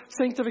our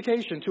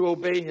sanctification, to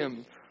obey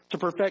Him, to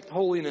perfect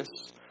holiness.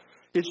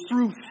 It's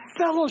through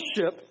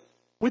fellowship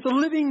with the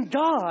living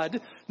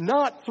God,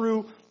 not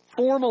through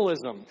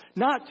formalism,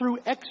 not through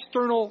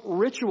external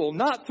ritual,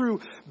 not through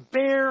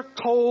bare,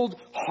 cold,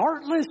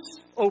 heartless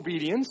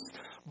obedience,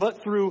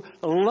 but through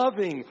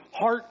loving,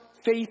 heart,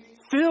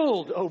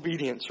 faith-filled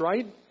obedience,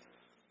 right?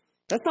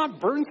 That's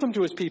not burdensome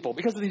to His people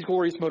because of these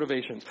glorious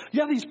motivations.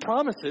 You have these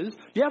promises,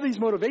 you have these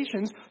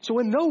motivations, so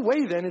in no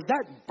way then is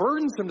that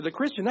burdensome to the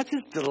Christian. That's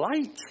his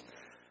delight,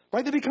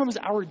 right? That becomes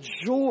our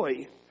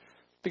joy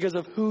because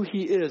of who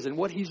He is and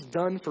what He's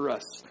done for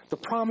us, the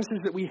promises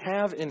that we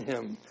have in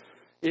Him.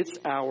 It's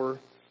our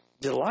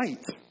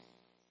delight.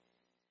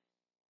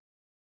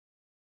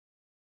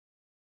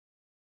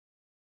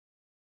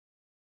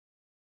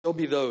 There'll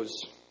be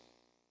those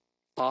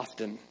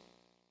often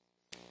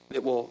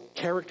that will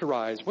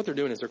characterize, what they're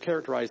doing is they're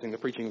characterizing the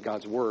preaching of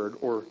God's Word,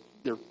 or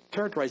they're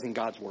characterizing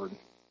God's Word,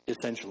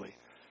 essentially,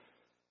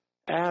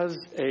 as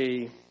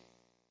a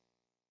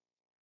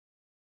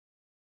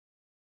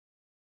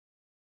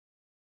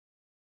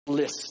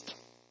list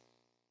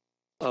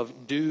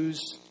of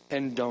do's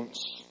and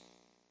don'ts,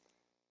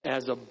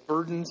 as a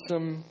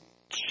burdensome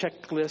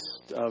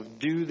checklist of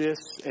do this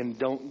and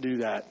don't do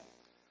that.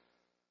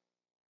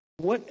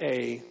 What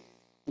a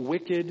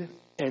wicked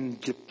and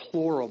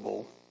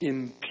deplorable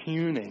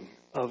impugning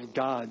of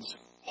God's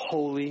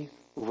holy,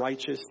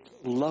 righteous,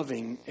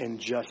 loving, and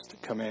just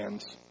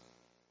commands.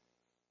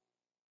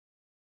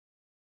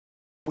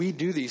 We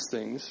do these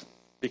things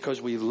because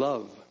we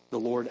love the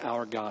Lord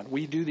our God.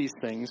 We do these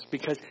things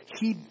because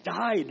He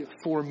died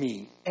for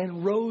me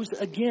and rose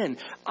again.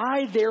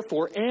 I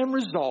therefore am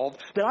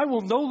resolved that I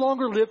will no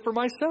longer live for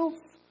myself.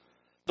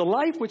 The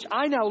life which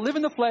I now live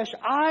in the flesh,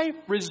 I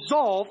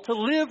resolve to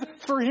live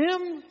for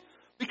Him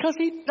because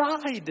He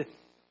died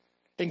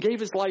and gave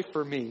His life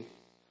for me.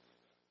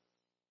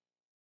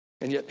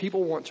 And yet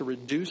people want to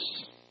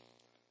reduce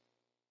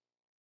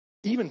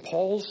even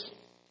Paul's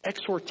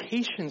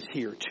exhortations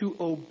here to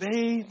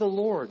obey the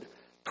Lord.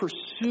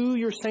 Pursue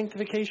your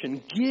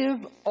sanctification.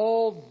 Give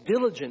all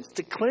diligence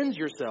to cleanse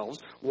yourselves.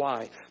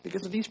 Why?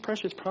 Because of these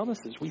precious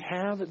promises. We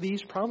have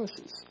these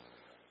promises.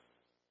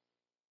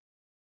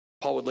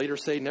 Paul would later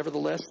say,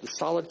 nevertheless, the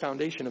solid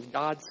foundation of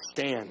God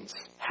stands,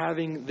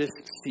 having this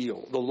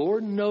seal. The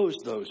Lord knows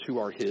those who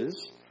are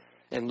His,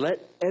 and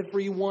let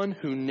everyone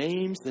who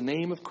names the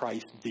name of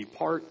Christ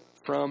depart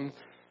from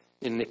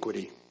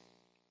iniquity.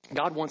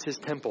 God wants His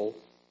temple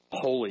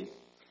holy,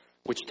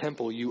 which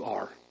temple you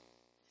are.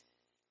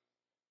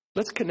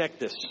 Let's connect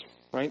this,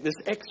 right? This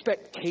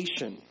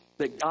expectation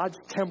that God's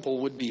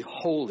temple would be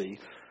holy.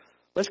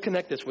 Let's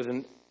connect this with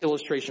an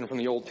illustration from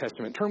the Old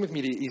Testament. Turn with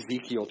me to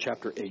Ezekiel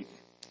chapter 8.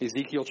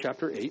 Ezekiel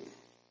chapter 8.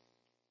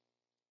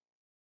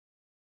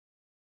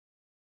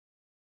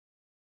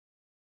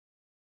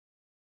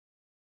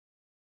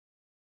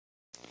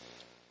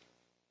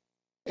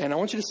 And I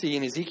want you to see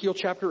in Ezekiel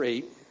chapter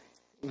 8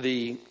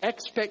 the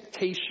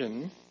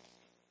expectation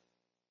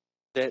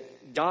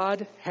that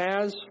God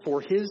has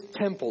for His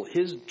temple,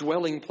 His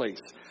dwelling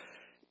place.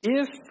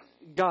 If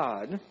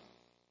God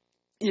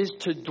is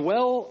to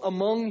dwell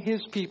among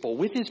His people,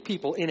 with His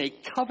people, in a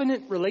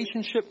covenant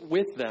relationship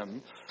with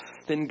them,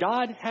 then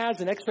God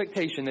has an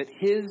expectation that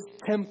His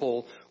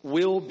temple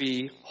will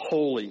be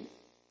holy.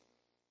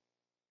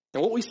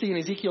 And what we see in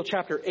Ezekiel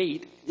chapter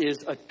 8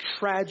 is a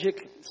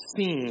tragic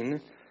scene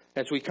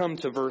as we come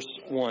to verse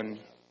 1.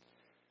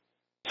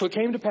 So it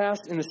came to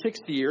pass in the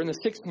 6th year, in the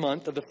 6th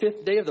month, of the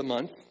 5th day of the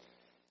month,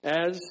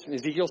 as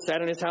Ezekiel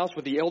sat in his house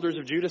with the elders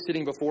of Judah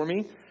sitting before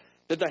me,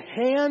 that the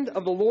hand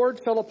of the Lord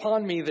fell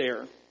upon me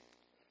there.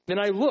 Then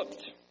I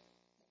looked.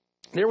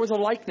 There was a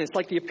likeness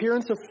like the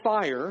appearance of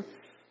fire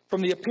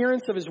From the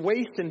appearance of his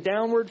waist and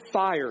downward,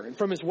 fire, and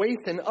from his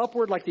waist and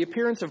upward like the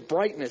appearance of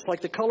brightness,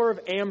 like the color of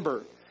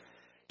amber.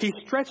 He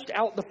stretched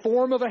out the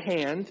form of a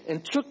hand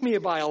and took me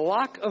by a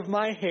lock of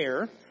my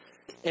hair,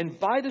 and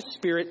by the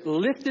Spirit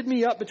lifted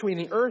me up between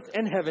the earth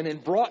and heaven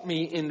and brought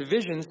me in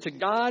visions of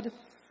God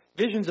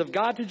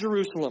to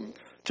Jerusalem,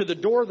 to the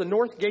door of the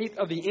north gate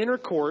of the inner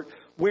court,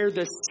 where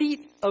the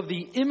seat of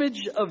the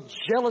image of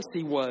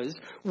jealousy was,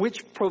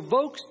 which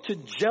provokes to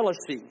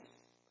jealousy.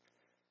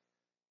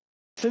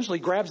 Essentially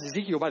grabs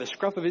Ezekiel by the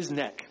scruff of his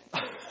neck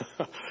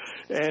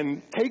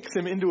and takes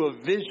him into a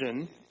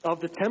vision of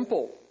the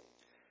temple.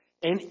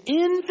 And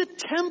in the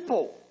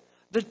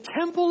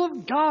temple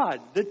of God,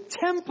 the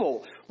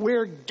temple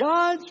where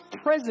God's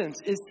presence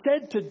is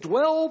said to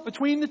dwell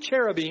between the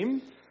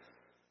cherubim,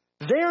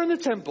 there in the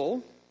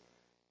temple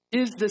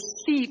is the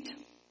seat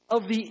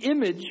of the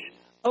image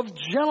of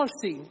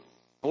jealousy.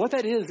 What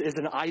that is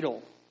an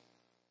idol.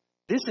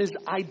 This is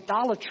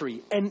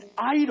idolatry. An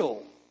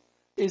idol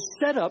is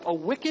set up, a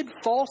wicked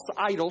false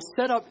idol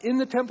set up in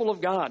the temple of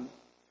God.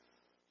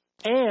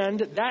 And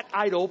that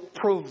idol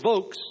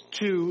provokes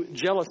to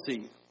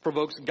jealousy,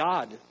 provokes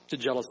God to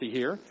jealousy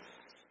here.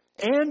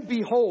 And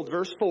behold,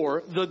 verse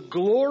 4, the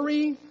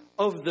glory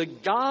of the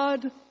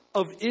God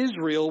of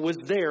Israel was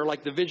there,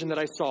 like the vision that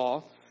I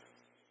saw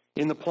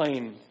in the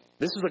plain.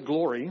 This is a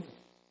glory,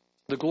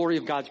 the glory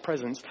of God's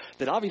presence,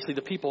 that obviously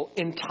the people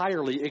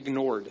entirely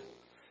ignored.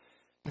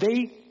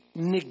 They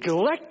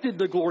neglected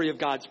the glory of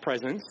God's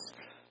presence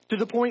to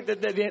the point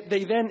that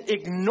they then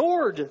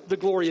ignored the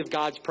glory of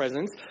God's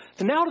presence,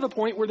 to now to the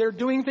point where they're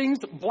doing things,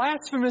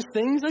 blasphemous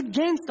things,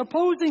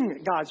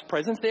 opposing God's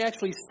presence. They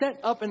actually set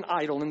up an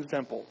idol in the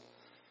temple,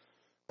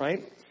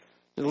 right?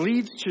 It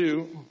leads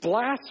to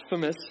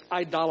blasphemous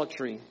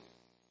idolatry.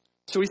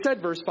 So he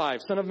said, verse 5,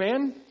 Son of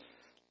man,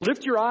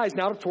 lift your eyes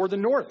now toward the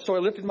north. So I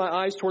lifted my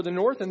eyes toward the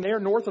north, and there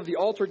north of the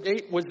altar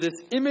gate was this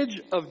image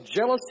of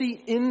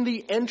jealousy in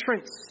the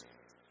entrance.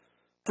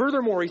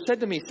 Furthermore, he said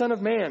to me, Son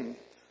of man,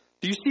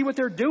 do you see what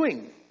they're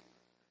doing?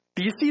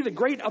 Do you see the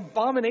great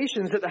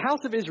abominations that the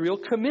house of Israel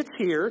commits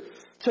here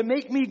to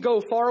make me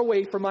go far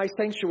away from my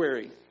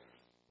sanctuary?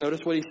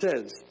 Notice what he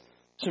says.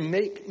 To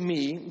make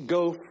me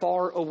go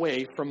far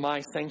away from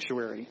my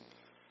sanctuary.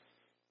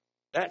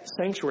 That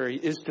sanctuary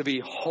is to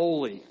be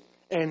holy.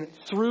 And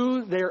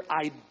through their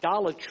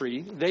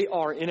idolatry, they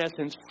are, in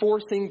essence,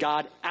 forcing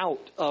God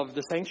out of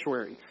the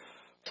sanctuary.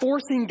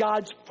 Forcing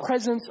God's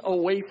presence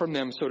away from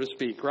them, so to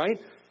speak,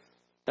 right?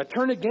 Now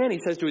turn again, he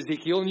says to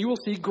Ezekiel, and you will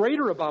see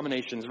greater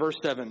abominations. Verse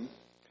 7.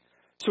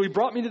 So he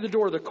brought me to the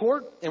door of the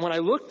court, and when I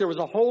looked, there was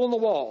a hole in the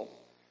wall.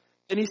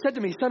 And he said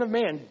to me, Son of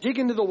man, dig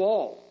into the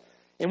wall.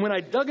 And when I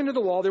dug into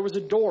the wall, there was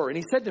a door. And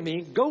he said to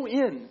me, Go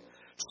in,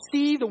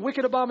 see the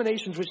wicked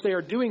abominations which they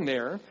are doing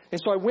there.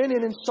 And so I went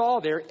in and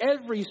saw there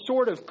every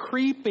sort of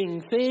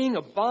creeping thing,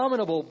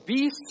 abominable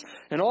beasts,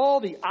 and all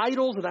the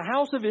idols of the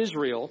house of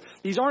Israel.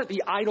 These aren't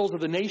the idols of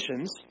the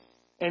nations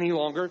any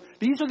longer.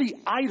 These are the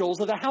idols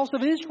of the house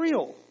of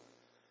Israel.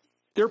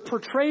 They're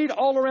portrayed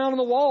all around on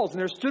the walls, and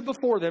there stood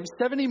before them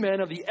 70 men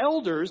of the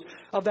elders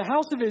of the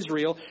house of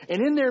Israel,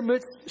 and in their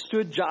midst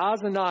stood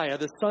Jaazaniah,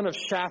 the son of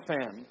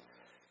Shaphan.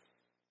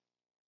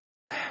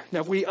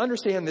 Now, if we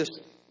understand this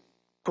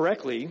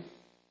correctly,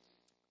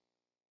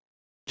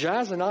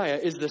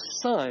 Jaazaniah is the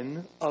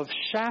son of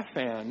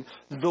Shaphan,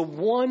 the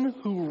one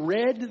who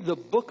read the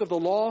book of the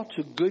law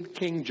to good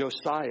King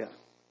Josiah.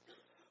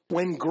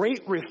 When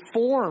great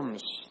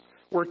reforms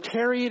were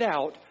carried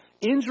out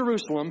in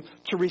Jerusalem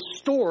to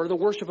restore the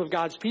worship of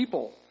God's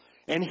people.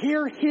 And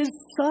here his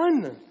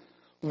son,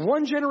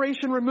 one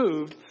generation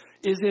removed,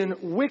 is in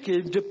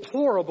wicked,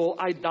 deplorable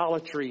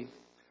idolatry.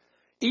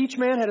 Each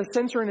man had a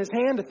censer in his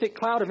hand, a thick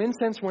cloud of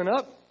incense went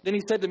up. Then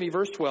he said to me,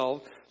 verse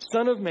 12,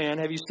 Son of man,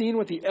 have you seen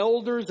what the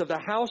elders of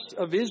the house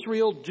of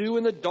Israel do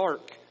in the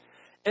dark?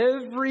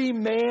 Every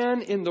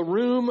man in the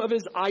room of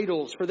his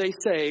idols, for they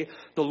say,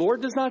 the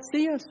Lord does not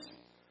see us.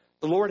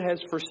 The Lord has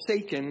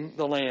forsaken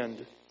the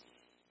land.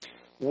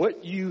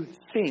 What you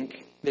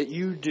think that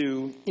you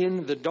do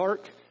in the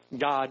dark,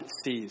 God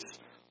sees.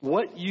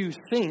 What you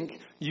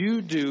think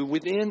you do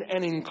within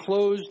an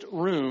enclosed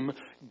room,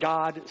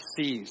 God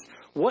sees.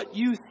 What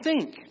you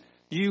think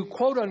you,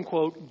 quote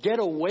unquote, get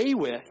away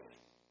with,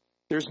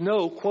 there's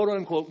no, quote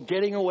unquote,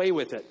 getting away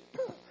with it.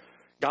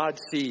 God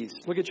sees.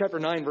 Look at chapter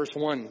 9, verse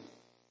 1.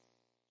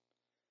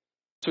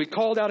 So he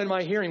called out in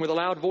my hearing with a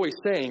loud voice,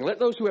 saying, Let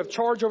those who have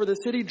charge over the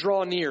city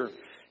draw near,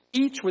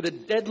 each with a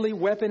deadly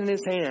weapon in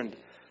his hand.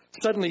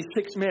 Suddenly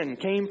 6 men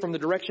came from the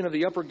direction of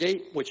the upper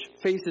gate, which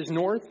faces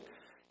north,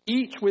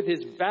 each with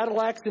his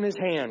battle axe in his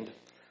hand.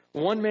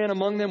 One man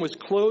among them was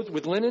clothed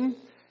with linen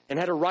and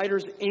had a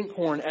writer's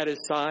inkhorn at his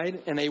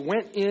side, and they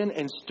went in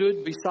and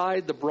stood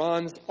beside the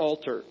bronze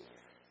altar.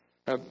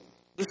 Now,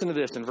 listen to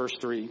this in verse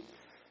 3.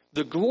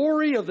 The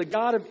glory of the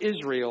God of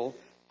Israel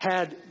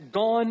had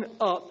gone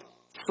up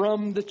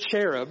from the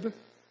cherub,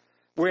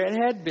 where it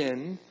had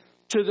been,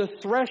 to the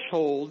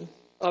threshold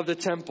of the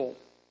temple.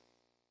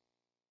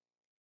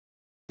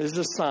 This is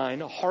a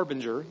sign, a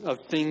harbinger of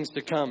things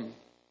to come.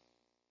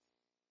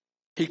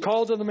 He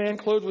called to the man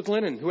clothed with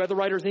linen, who had the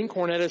writer's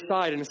inkhorn at his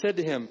side, and said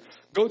to him,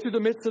 "Go through the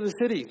midst of the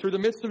city, through the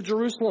midst of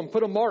Jerusalem,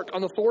 put a mark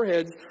on the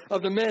foreheads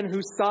of the men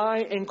who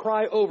sigh and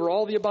cry over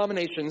all the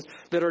abominations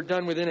that are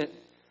done within it."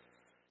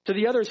 To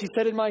the others he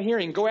said in my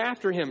hearing, "Go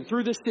after him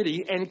through the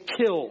city and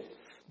kill.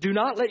 Do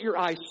not let your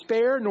eyes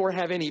spare, nor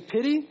have any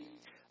pity.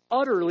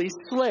 Utterly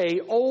slay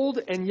old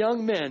and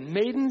young men,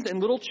 maidens and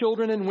little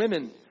children and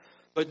women.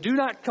 But do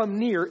not come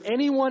near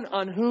anyone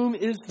on whom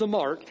is the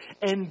mark,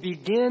 and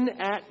begin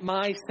at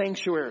my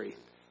sanctuary."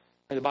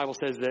 And the Bible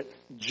says that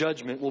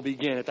judgment will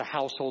begin at the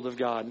household of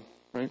God,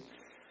 right?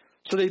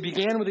 So they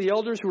began with the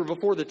elders who were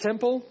before the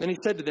temple. Then he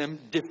said to them,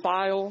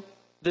 "Defile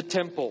the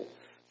temple.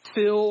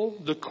 Fill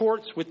the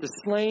courts with the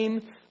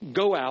slain.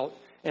 Go out."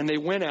 And they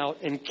went out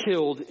and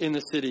killed in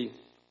the city.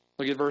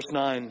 Look at verse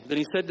 9. Then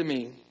he said to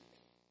me,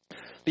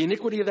 "The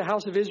iniquity of the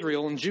house of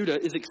Israel and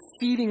Judah is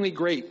exceedingly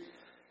great.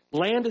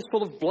 Land is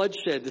full of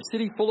bloodshed, the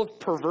city full of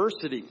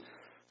perversity.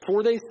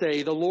 For they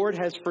say, the Lord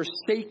has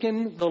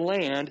forsaken the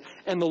land,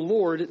 and the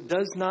Lord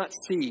does not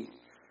see."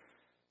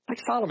 Like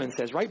Solomon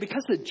says, right?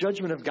 Because the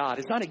judgment of God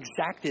is not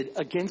exacted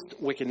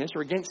against wickedness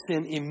or against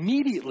sin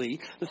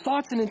immediately, the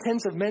thoughts and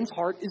intents of men's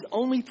heart is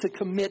only to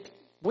commit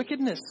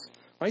wickedness,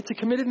 right? To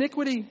commit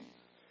iniquity.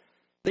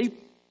 They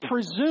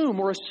presume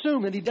or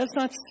assume that he does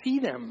not see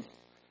them.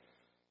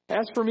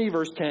 "As for me,"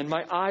 verse 10,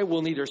 "my eye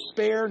will neither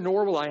spare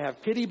nor will I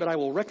have pity, but I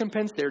will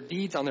recompense their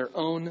deeds on their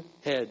own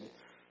head."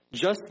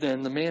 Just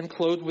then the man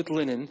clothed with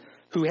linen,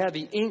 who had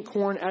the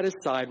inkhorn at his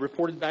side,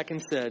 reported back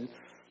and said,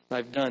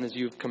 "I've done as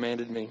you have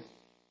commanded me."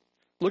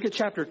 Look at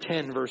chapter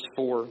 10, verse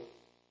 4.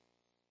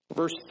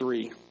 Verse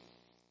 3.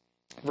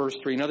 Verse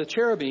 3. "Now the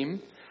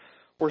cherubim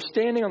were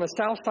standing on the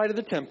south side of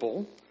the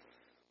temple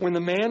when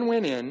the man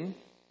went in,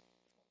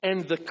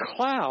 and the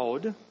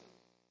cloud,"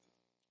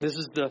 this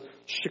is the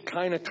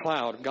Shekinah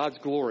cloud, God's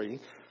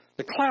glory,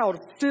 "the cloud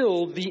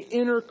filled the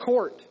inner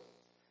court.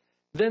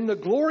 Then the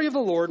glory of the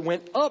Lord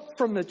went up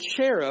from the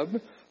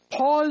cherub,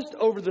 paused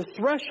over the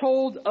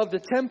threshold of the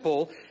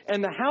temple,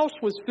 and the house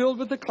was filled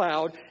with the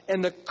cloud,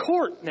 and the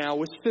court now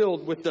was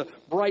filled with the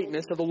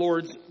brightness of the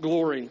Lord's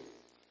glory."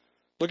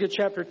 Look at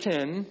chapter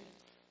 10,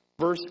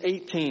 verse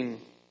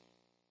 18.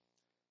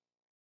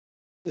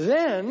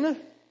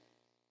 "Then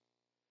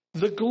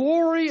the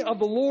glory of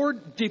the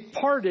Lord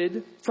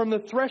departed from the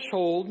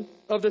threshold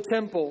of the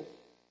temple."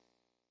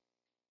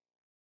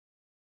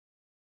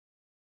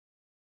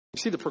 You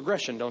see the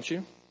progression, don't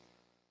you?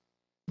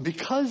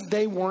 Because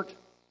they weren't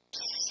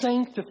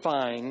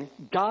sanctifying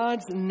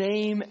God's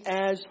name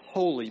as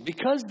holy,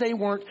 because they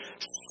weren't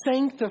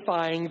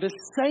sanctifying the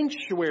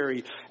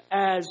sanctuary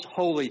as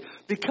holy,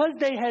 because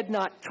they had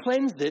not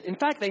cleansed it. In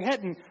fact, they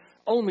hadn't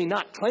only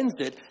not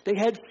cleansed it, they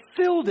had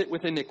filled it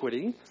with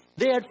iniquity.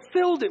 They had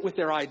filled it with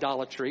their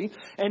idolatry,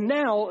 and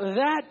now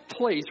that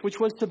place, which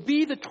was to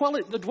be the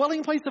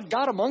dwelling place of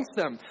God amongst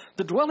them,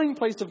 the dwelling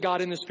place of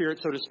God in the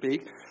Spirit, so to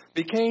speak,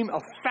 became a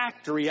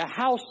factory, a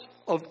house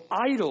of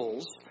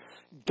idols.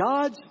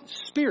 God's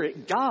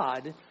Spirit,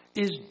 God,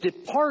 is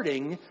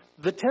departing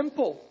the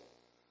temple.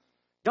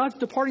 God's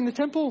departing the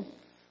temple.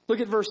 Look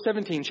at verse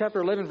 17,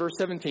 chapter 11, verse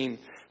 17.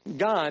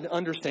 God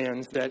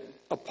understands that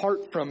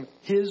apart from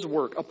His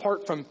work,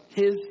 apart from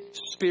His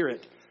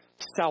Spirit,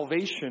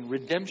 salvation,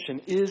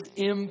 redemption is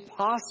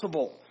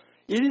impossible.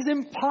 It is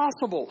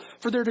impossible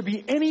for there to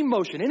be any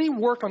motion, any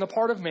work on the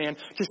part of man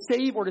to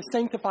save or to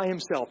sanctify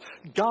himself.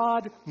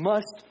 God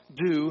must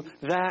do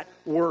that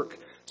work.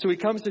 So he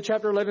comes to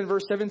chapter 11,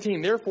 verse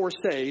 17. "Therefore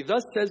say,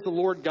 thus says the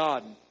Lord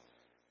God."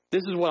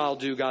 This is what I'll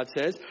do, God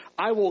says.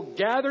 "I will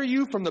gather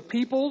you from the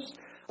peoples,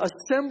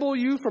 assemble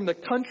you from the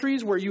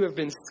countries where you have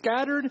been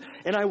scattered,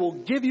 and I will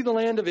give you the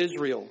land of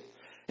Israel.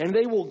 And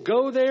they will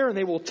go there, and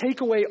they will take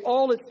away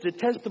all its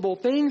detestable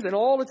things and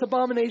all its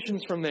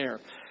abominations from there.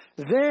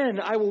 Then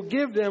I will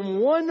give them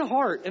one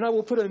heart, and I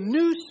will put a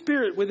new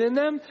spirit within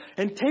them,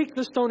 and take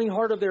the stony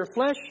heart of their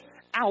flesh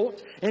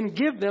out, and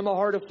give them a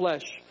heart of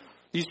flesh."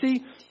 You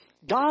see,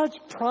 God's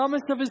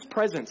promise of His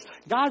presence,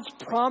 God's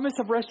promise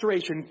of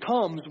restoration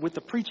comes with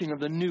the preaching of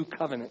the new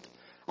covenant.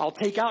 "I'll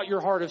take out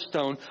your heart of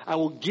stone. I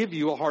will give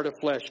you a heart of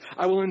flesh.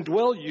 I will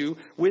indwell you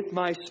with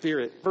my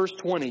spirit." Verse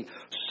 20.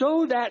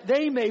 "So that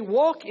they may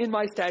walk in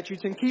my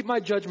statutes and keep my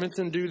judgments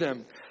and do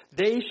them.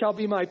 They shall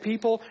be my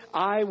people.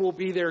 I will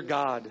be their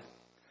God.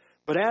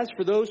 But as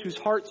for those whose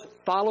hearts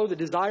follow the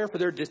desire for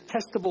their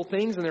detestable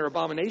things and their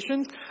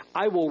abominations,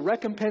 I will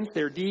recompense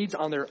their deeds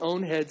on their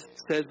own heads,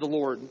 says the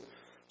Lord."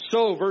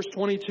 So, verse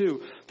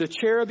 22, "The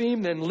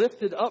cherubim then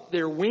lifted up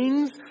their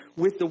wings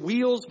with the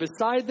wheels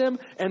beside them,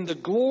 and the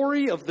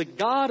glory of the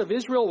God of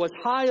Israel was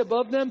high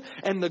above them,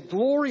 and the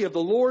glory of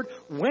the Lord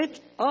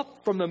went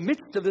up from the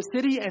midst of the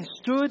city and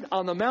stood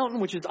on the mountain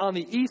which is on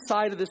the east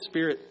side of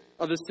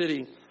the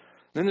city.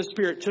 Then the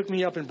Spirit took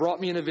me up and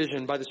brought me in a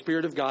vision by the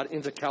Spirit of God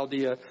into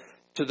Chaldea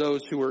to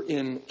those who were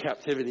in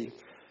captivity."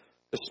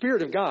 The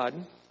Spirit of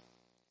God,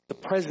 the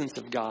presence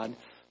of God,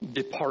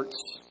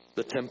 departs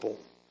the temple.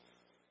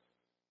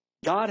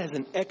 God has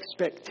an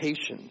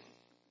expectation.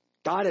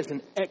 God has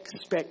an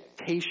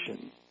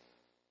expectation,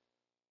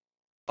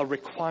 a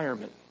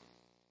requirement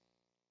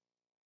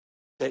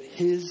that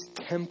his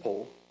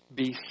temple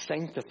be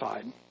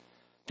sanctified,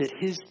 that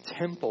his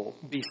temple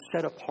be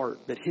set apart,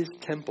 that his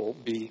temple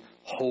be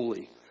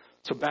holy.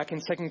 So back in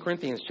 2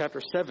 Corinthians chapter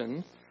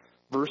 7,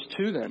 verse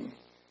 2 then.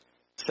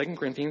 2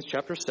 Corinthians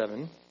chapter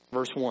 7,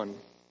 verse 1.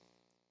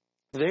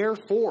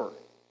 Therefore,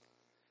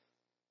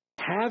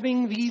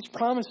 having these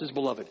promises,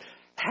 beloved,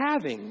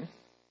 having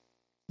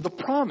the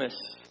promise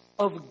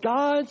of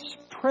God's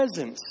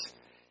presence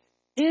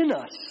in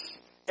us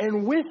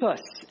and with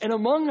us and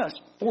among us,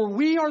 for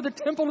we are the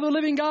temple of the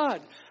living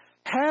God.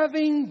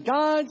 Having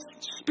God's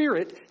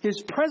Spirit,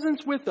 his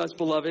presence with us,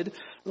 beloved,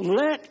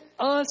 let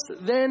us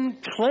then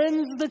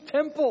cleanse the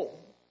temple.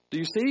 Do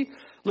you see?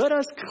 Let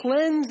us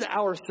cleanse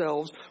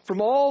ourselves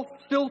from all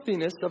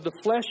filthiness of the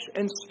flesh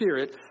and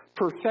spirit,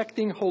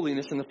 perfecting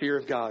holiness in the fear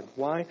of God.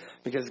 Why?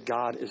 Because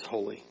God is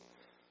holy.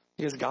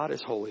 Because God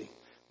is holy.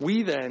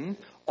 We then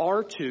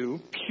are to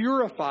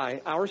purify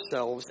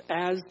ourselves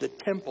as the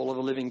temple of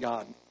the living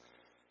God.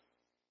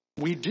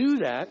 We do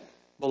that,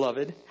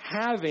 beloved,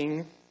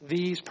 having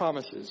these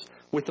promises,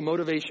 with the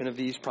motivation of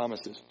these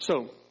promises.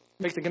 So,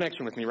 make the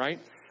connection with me, right?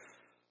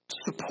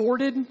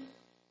 Supported,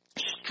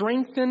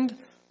 strengthened,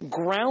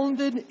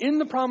 grounded in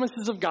the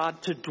promises of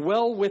God to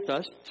dwell with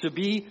us, to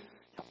be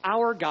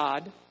our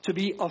God, to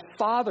be a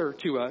father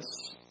to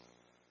us,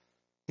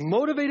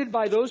 motivated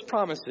by those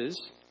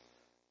promises,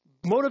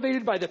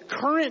 motivated by the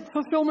current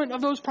fulfillment of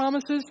those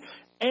promises,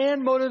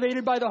 and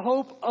motivated by the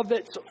hope of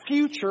its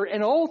future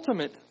and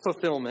ultimate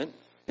fulfillment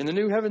in the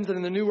new heavens and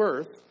in the new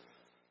earth.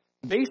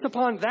 Based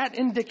upon that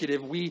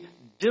indicative, we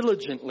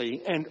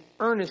diligently and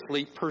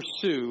earnestly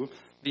pursue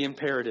the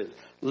imperative.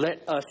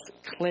 Let us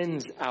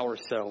cleanse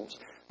ourselves.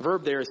 The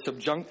verb there is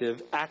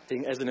subjunctive,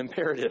 acting as an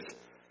imperative.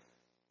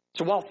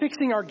 So while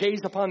fixing our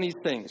gaze upon these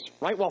things,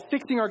 right? While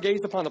fixing our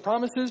gaze upon the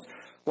promises,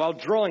 while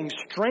drawing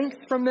strength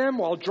from them,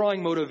 while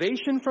drawing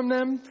motivation from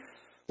them,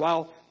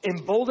 while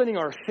emboldening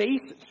our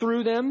faith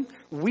through them,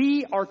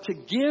 we are to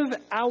give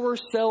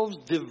ourselves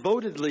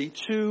devotedly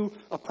to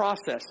a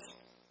process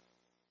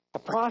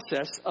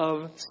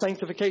of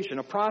sanctification,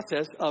 a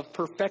process of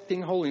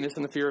perfecting holiness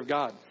in the fear of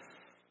God.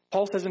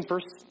 Paul says in 1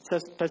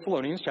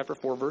 Thessalonians chapter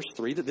 4, verse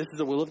 3, that this is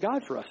the will of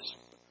God for us.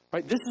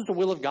 Right? This is the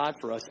will of God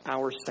for us,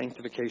 our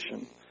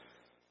sanctification.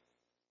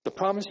 The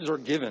promises are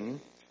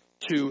given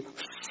to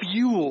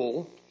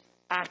fuel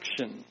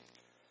action.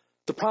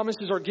 The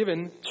promises are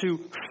given to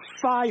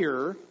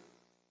fire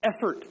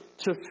effort,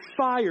 to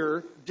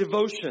fire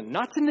devotion,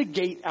 not to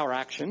negate our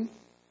action.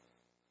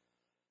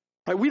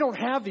 Right? We don't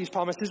have these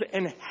promises,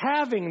 and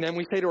having them,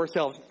 we say to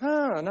ourselves,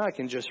 now I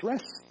can just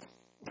rest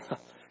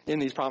in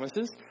these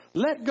promises.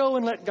 Let go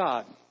and let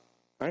God.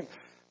 Right?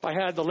 If I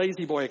had the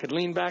lazy boy, I could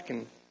lean back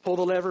and pull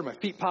the lever, my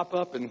feet pop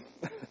up, and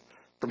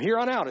from here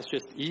on out, it's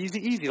just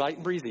easy, light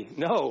and breezy.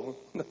 No.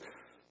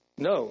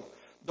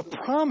 The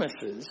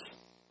promises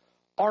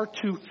are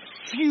to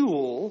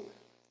fuel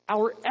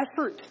our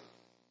effort.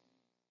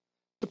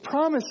 The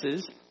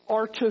promises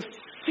are to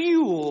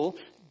fuel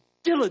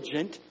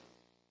diligent,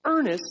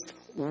 earnest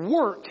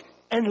work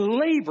and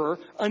labor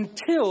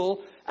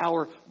until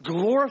our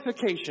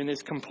glorification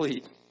is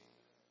complete.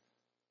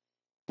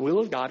 The will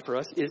of God for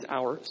us is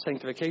our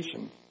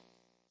sanctification.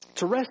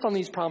 To rest on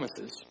these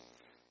promises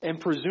and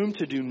presume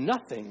to do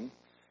nothing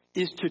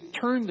is to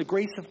turn the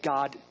grace of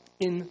God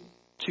into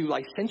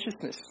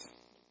licentiousness,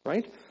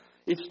 right?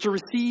 It's to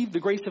receive the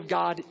grace of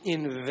God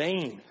in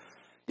vain.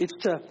 It's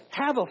to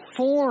have a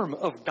form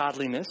of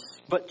godliness,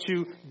 but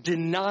to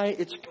deny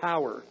its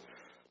power.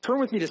 Turn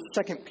with me to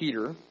 2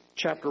 Peter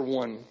chapter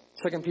 1.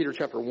 2 Peter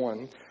chapter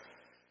 1.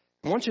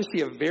 I want you to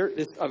see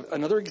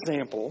another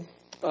example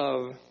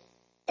of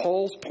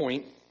Paul's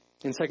point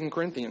in 2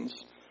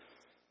 Corinthians.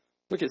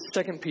 Look at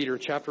 2 Peter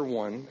chapter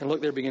 1, and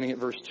look there beginning at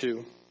verse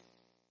 2.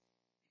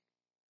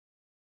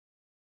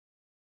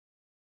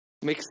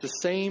 Makes the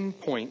same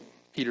point,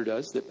 Peter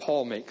does, that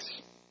Paul makes.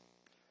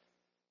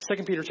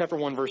 2 Peter chapter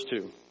 1, verse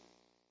 2.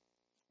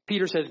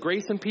 Peter says,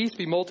 grace and peace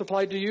be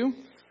multiplied to you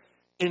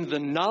in the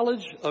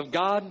knowledge of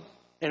God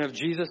and of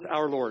Jesus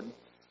our Lord.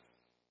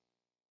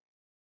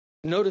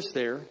 Notice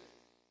there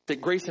that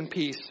grace and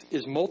peace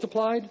is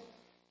multiplied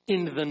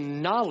in the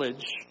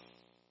knowledge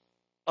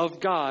of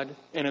God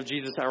and of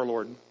Jesus our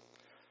Lord.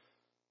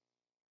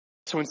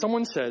 So when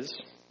someone says,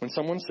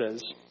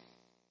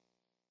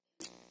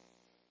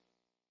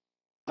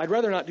 I'd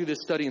rather not do this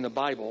study in the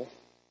Bible,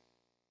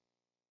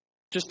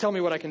 just tell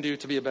me what I can do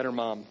to be a better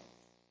mom.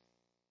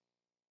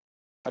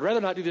 I'd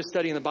rather not do this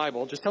study in the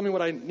Bible, just tell me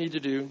what I need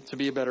to do to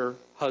be a better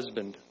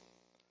husband.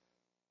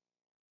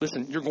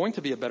 Listen, you're going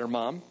to be a better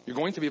mom, you're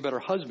going to be a better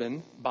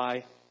husband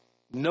by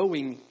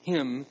knowing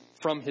him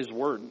from his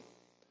word.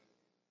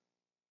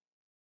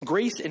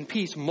 Grace and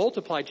peace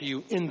multiplied to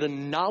you in the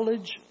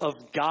knowledge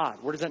of God.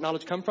 Where does that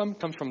knowledge come from? It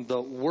comes from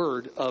the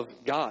word of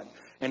God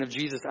and of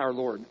Jesus our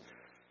Lord.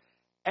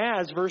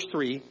 As, verse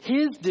 3,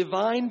 his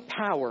divine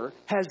power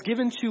has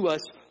given to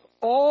us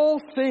all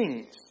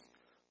things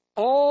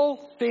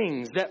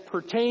that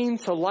pertain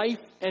to life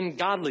and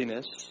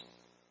godliness.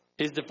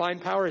 His divine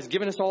power has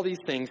given us all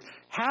these things.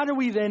 How do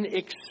we then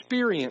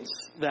experience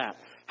that?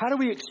 How do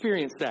we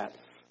experience that?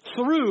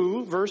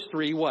 Through, verse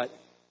 3, what?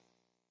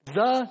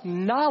 The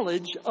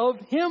knowledge of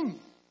Him.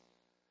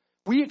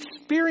 We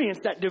experience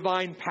that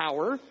divine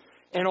power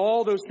and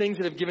all those things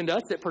that have given to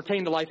us that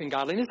pertain to life and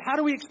godliness. How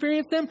do we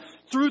experience them?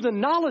 Through the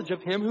knowledge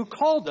of Him who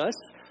called us,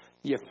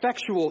 the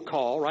effectual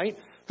call, right?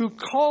 Who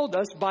called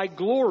us by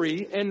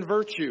glory and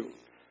virtue.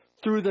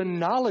 Through the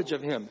knowledge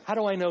of Him. How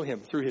do I know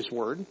Him? Through His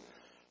Word.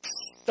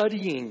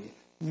 Studying,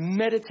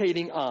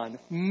 meditating on,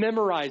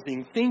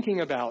 memorizing,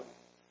 thinking about,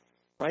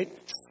 right?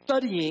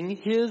 Studying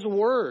His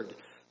Word.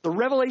 The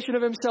revelation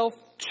of Himself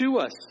to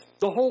us.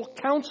 The whole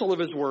counsel of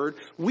His Word.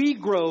 We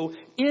grow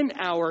in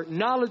our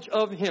knowledge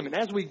of Him. And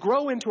as we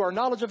grow into our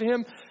knowledge of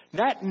Him,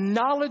 that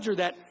knowledge or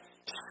that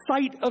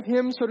sight of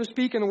Him, so to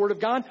speak, in the Word of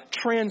God,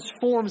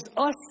 transforms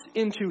us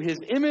into His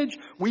image.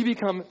 We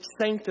become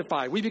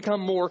sanctified. We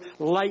become more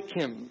like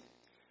Him.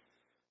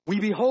 We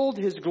behold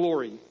His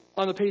glory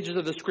on the pages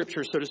of the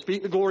Scriptures, so to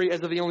speak, the glory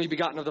as of the only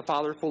begotten of the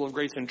Father, full of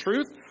grace and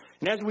truth.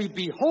 And as we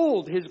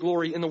behold His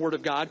glory in the Word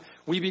of God,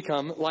 we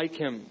become like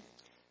Him.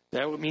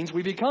 That means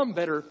we become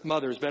better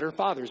mothers, better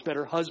fathers,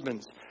 better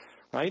husbands,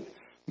 right?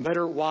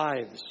 Better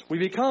wives. We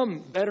become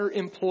better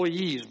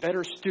employees,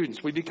 better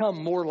students. We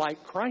become more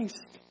like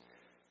Christ.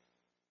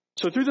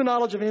 So through the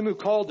knowledge of Him who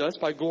called us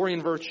by glory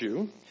and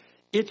virtue,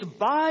 it's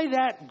by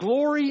that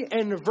glory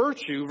and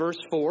virtue, verse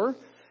 4,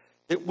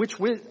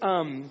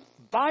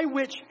 by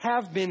which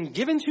have been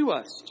given to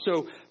us.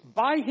 So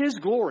by His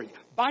glory,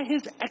 by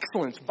His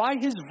excellence, by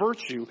His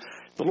virtue,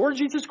 the Lord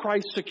Jesus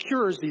Christ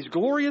secures these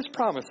glorious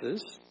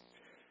promises.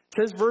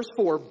 It says verse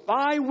 4,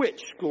 by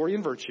which, glory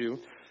and virtue,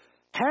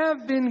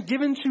 have been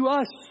given to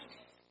us.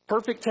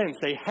 Perfect tense.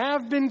 They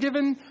have been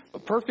given.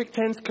 But perfect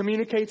tense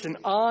communicates an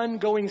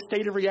ongoing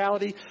state of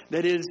reality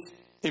that is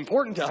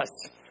important to us.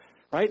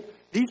 Right?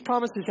 These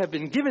promises have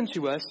been given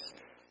to us,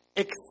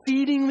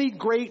 exceedingly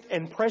great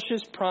and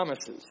precious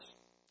promises,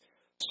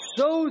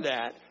 so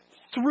that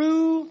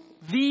through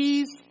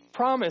these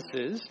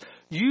promises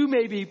you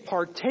may be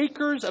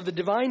partakers of the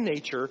divine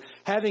nature,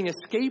 having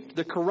escaped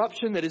the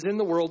corruption that is in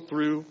the world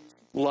through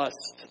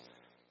lust.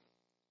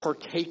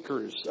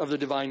 Partakers of the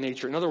divine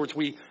nature. In other words,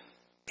 we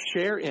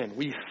share in,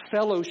 we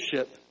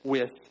fellowship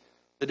with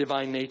the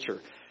divine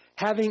nature.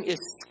 Having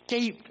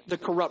escaped the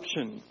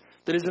corruption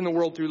that is in the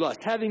world through lust.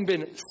 Having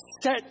been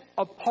set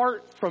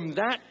apart from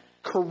that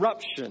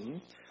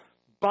corruption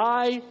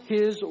by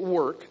His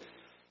work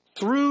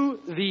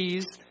through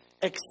these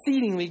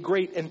exceedingly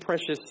great and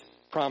precious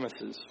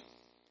promises.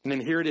 And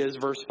then here it is,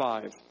 verse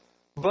 5.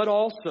 But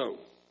also,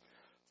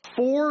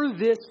 for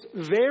this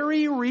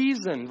very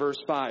reason, verse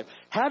 5,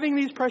 having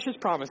these precious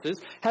promises,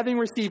 having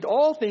received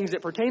all things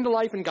that pertain to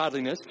life and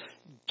godliness,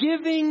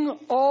 giving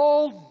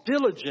all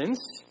diligence,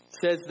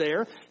 says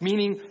there,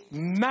 meaning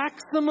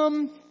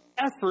maximum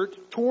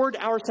effort toward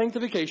our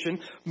sanctification,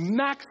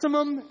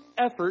 maximum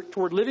effort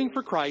toward living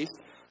for Christ,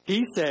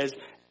 he says,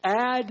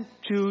 add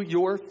to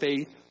your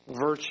faith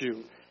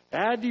virtue.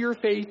 Add to your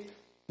faith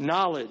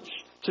knowledge.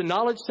 To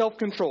knowledge,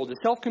 self-control. To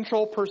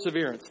self-control,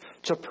 perseverance.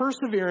 To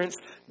perseverance,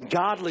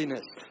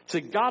 godliness. To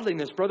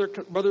godliness,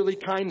 brotherly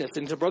kindness.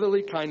 And to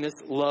brotherly kindness,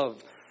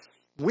 love.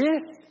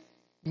 With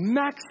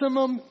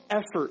maximum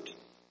effort.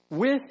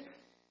 With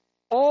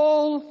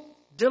all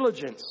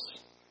diligence.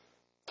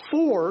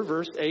 For,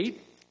 verse 8,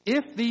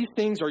 if these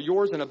things are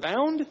yours and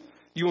abound,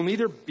 you will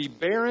neither be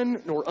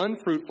barren nor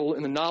unfruitful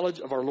in the knowledge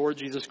of our Lord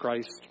Jesus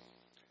Christ.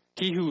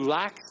 He who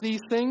lacks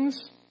these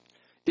things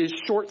is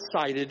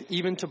short-sighted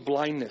even to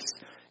blindness,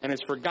 and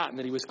has forgotten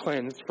that he was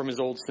cleansed from his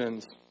old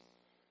sins.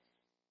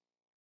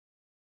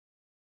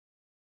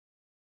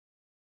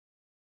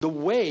 The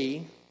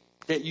way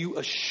that you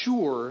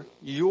assure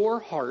your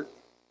heart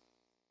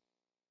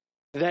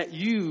that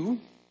you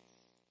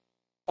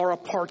are a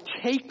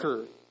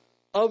partaker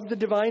of the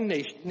divine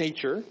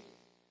nature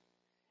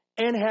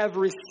and have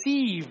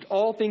received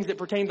all things that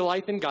pertain to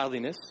life and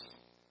godliness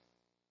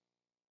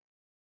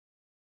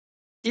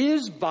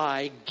is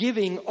by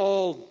giving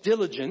all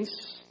diligence,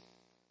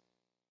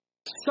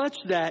 such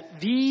that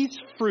these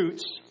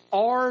fruits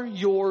are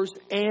yours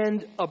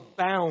and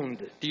abound.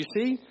 Do you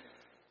see?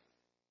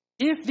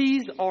 If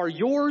these are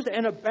yours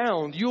and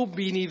abound, you'll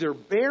be neither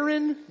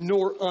barren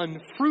nor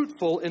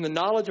unfruitful in the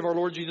knowledge of our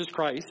Lord Jesus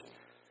Christ.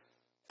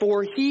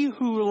 For he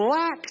who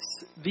lacks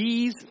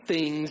these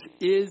things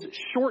is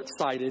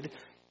short-sighted,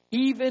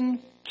 even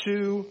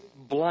to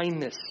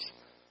blindness.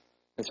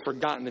 Has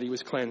forgotten that he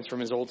was cleansed from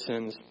his old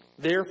sins.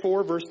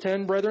 Therefore, verse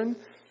 10, brethren,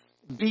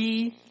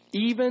 be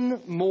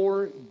even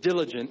more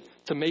diligent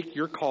to make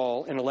your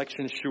call and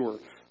election sure.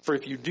 For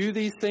if you do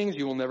these things,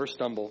 you will never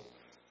stumble.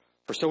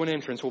 For so an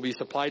entrance will be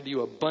supplied to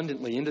you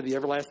abundantly into the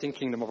everlasting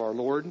kingdom of our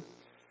Lord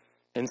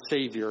and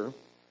Savior,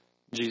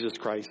 Jesus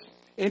Christ.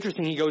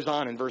 Interesting, he goes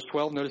on in verse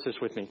 12. Notice this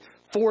with me.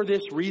 For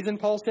this reason,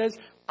 Paul says,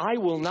 I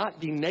will not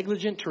be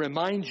negligent to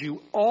remind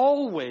you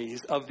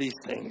always of these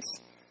things.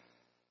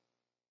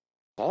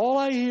 All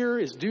I hear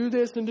is do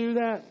this and do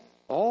that.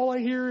 All I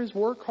hear is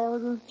work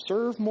harder,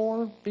 serve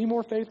more, be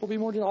more faithful, be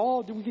more... do,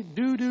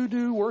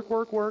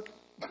 work.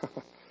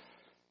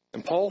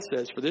 And Paul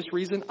says, for this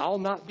reason, I'll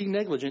not be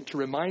negligent to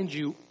remind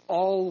you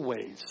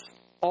always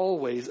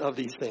of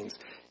these things,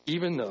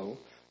 even though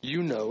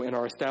you know and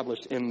are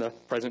established in the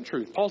present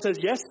truth. Paul says,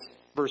 yes,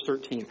 verse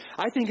 13,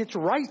 I think it's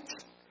right,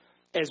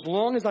 as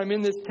long as I'm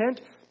in this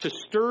tent, to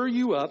stir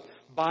you up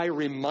by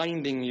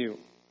reminding you,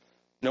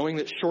 knowing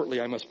that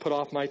shortly I must put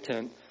off my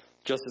tent,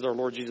 just as our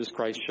Lord Jesus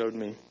Christ showed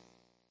me.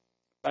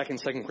 Back in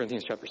 2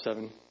 Corinthians chapter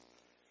 7.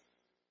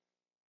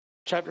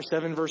 Chapter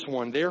 7, verse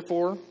 1.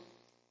 Therefore,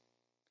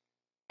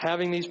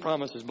 having these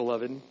promises,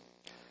 beloved,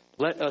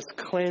 let us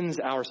cleanse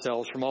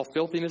ourselves from all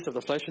filthiness of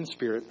the flesh and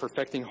spirit,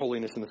 perfecting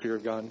holiness in the fear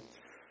of God.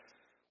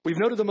 We've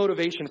noted the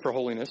motivation for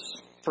holiness,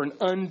 for an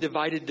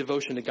undivided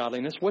devotion to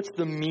godliness. What's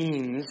the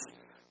means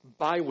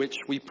by which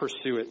we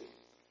pursue it?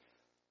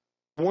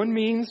 One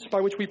means by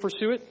which we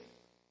pursue it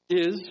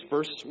is,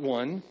 verse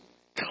 1,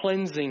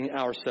 cleansing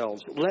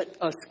ourselves. Let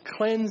us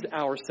cleanse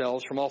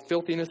ourselves from all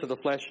filthiness of the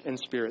flesh and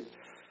spirit.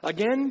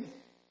 Again,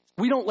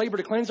 we don't labor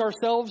to cleanse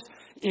ourselves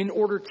in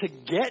order to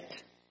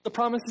get the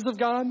promises of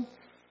God,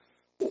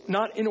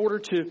 not in order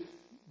to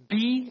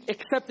be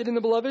accepted in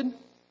the beloved,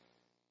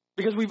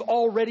 because we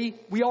already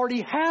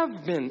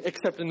have been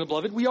accepted in the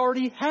beloved. We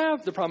already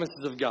have the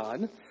promises of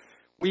God.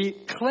 We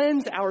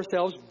cleanse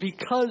ourselves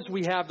because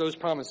we have those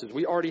promises.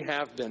 We already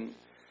have been.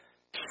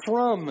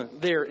 From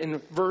there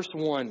in verse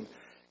 1,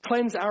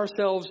 cleanse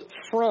ourselves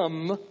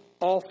from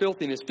all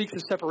filthiness. Speaks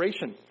of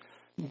separation.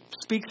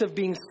 Speaks of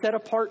being set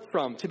apart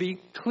from, to be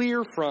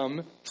clear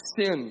from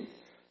sin,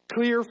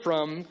 clear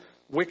from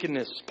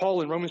wickedness.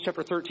 Paul in Romans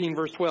chapter 13,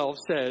 verse 12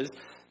 says,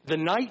 the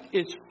night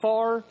is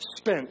far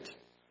spent.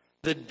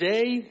 The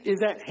day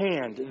is at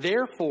hand.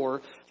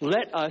 Therefore,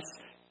 let us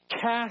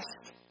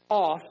cast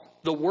off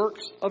the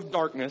works of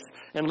darkness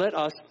and let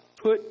us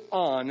put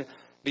on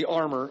the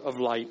armor of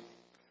light.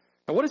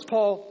 Now, what is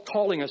Paul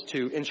calling us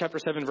to in chapter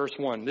 7, verse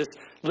 1? This,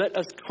 let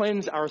us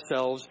cleanse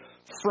ourselves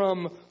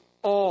from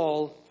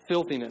all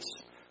filthiness.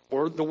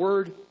 Or the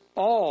word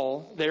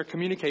all there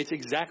communicates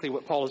exactly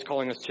what Paul is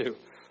calling us to.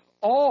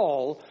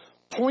 All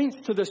points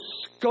to the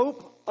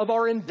scope of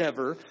our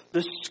endeavor,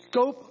 the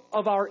scope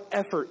of our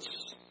efforts.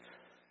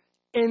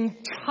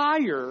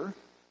 Entire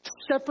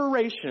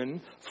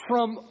separation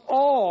from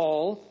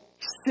all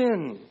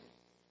sin.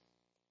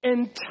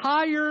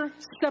 Entire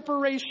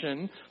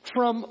separation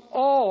from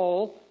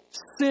all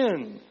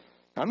sin.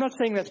 Now, I'm not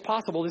saying that's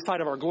possible this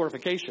side of our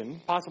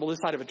glorification, possible this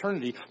side of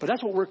eternity, but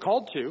that's what we're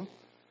called to.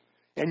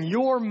 And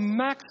your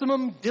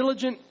maximum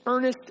diligent,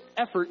 earnest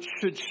effort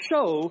should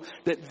show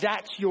that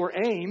that's your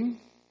aim,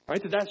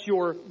 right? That that's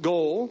your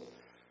goal.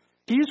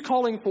 He is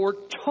calling for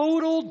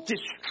total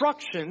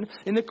destruction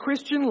in the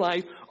Christian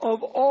life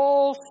of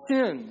all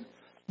sin,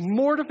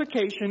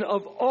 mortification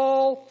of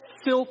all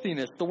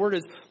filthiness. The word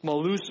is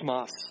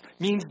malusmos,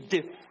 means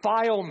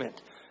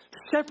defilement.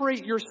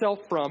 Separate yourself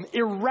from,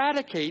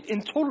 eradicate,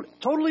 and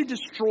totally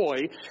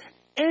destroy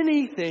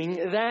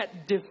anything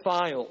that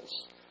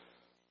defiles.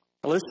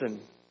 Now listen,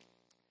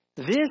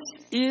 this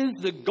is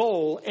the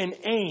goal and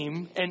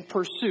aim and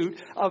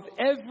pursuit of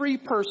every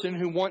person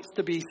who wants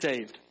to be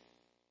saved.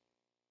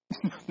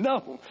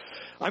 No,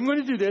 I'm going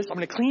to do this. I'm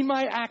going to clean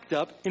my act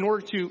up in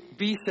order to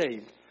be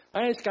saved.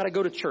 I just got to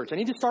go to church. I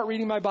need to start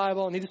reading my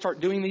Bible. I need to start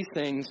doing these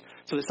things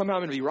so that somehow I'm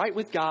going to be right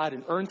with God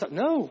and earn something.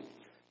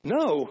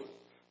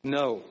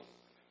 No.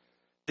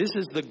 This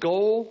is the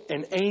goal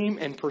and aim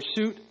and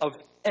pursuit of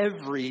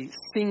every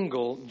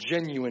single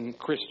genuine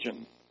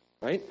Christian,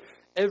 right?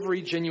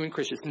 Every genuine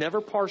Christian. It's never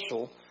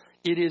partial.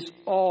 It is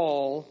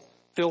all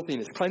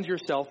filthiness. Cleanse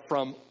yourself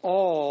from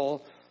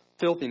all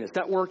filthiness.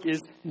 That work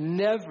is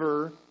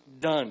never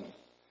done.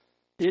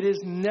 It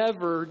is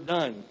never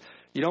done.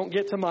 You don't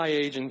get to my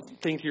age and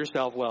think to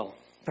yourself, well,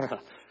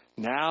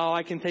 now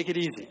I can take it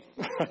easy.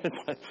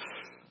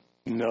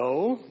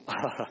 No.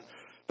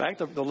 In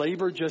fact, the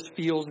labor just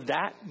feels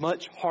that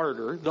much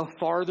harder the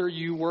farther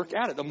you work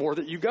at it, the more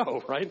that you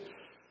go, right?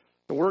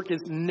 The work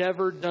is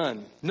never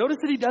done. Notice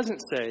that he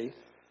doesn't say,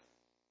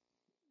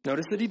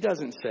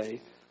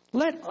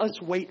 let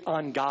us wait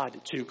on God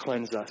to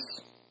cleanse us.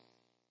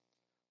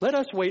 Let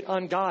us wait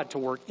on God to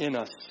work in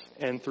us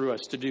and through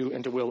us to do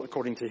and to will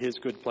according to his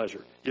good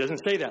pleasure. He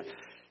doesn't say that.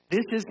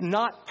 This is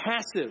not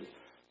passive.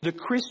 The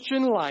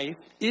Christian life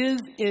is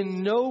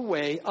in no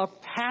way a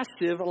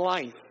passive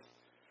life.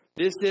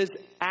 This is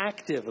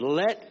active.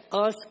 Let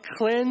us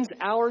cleanse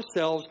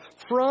ourselves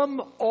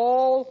from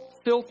all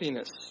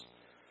filthiness.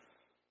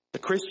 The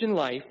Christian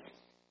life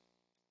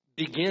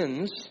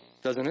begins,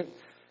 doesn't it,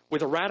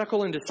 with a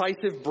radical and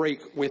decisive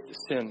break with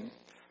sin.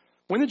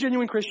 When the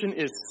genuine Christian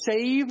is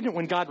saved,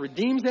 when God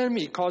redeems them,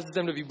 he causes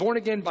them to be born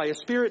again by a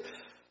Spirit.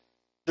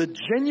 The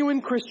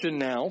genuine Christian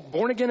now,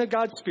 born again of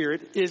God's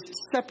Spirit, is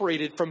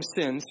separated from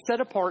sin,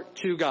 set apart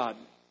to God.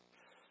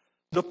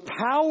 The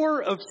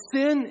power of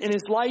sin in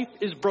his life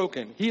is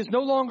broken. He is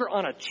no longer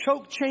on a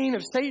choke chain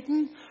of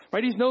Satan,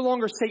 right? He's no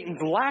longer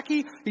Satan's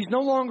lackey. He's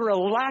no longer a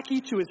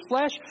lackey to his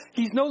flesh.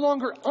 He's no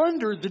longer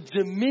under the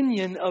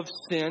dominion of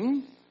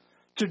sin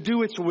to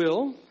do its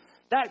will.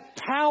 That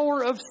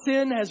power of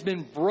sin has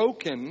been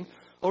broken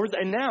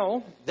And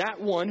now that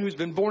one who's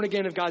been born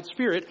again of God's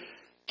Spirit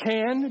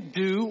can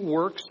do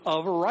works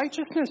of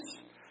righteousness.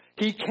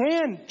 He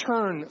can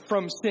turn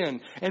from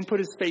sin and put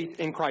his faith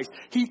in Christ.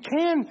 He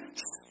can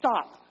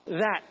stop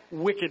that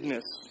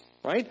wickedness,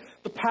 right?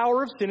 The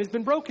power of sin has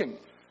been broken.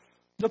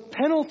 The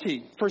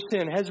penalty for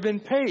sin has been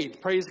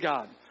paid, praise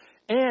God.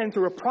 And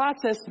through a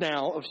process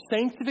now of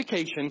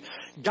sanctification,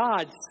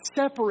 God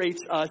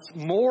separates us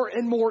more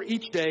and more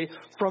each day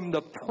from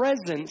the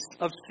presence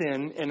of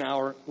sin in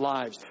our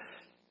lives.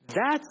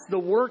 That's the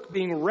work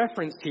being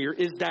referenced here,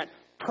 is that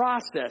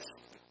process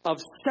of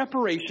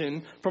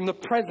separation from the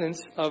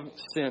presence of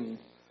sin.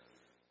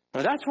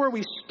 Now that's where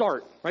we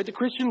start, right? The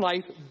Christian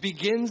life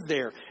begins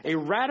there. A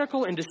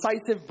radical and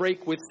decisive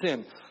break with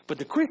sin. But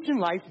the Christian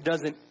life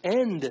doesn't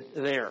end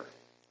there.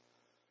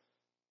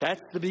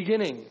 That's the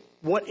beginning.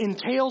 What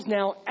entails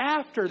now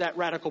after that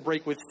radical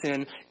break with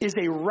sin is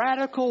a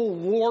radical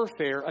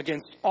warfare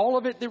against all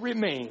of it that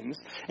remains.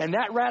 And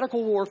that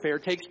radical warfare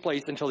takes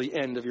place until the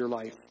end of your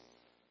life.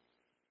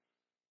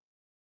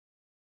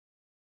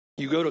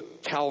 You go to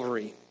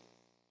Calvary,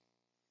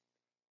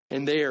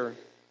 and there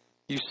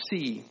you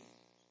see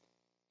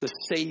the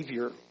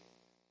Savior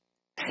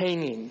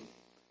hanging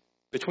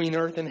between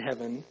earth and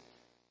heaven,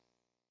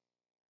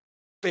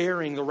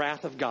 bearing the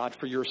wrath of God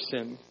for your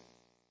sin.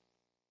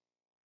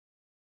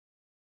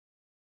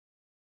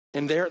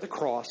 And there at the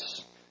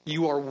cross,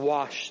 you are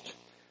washed,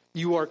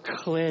 you are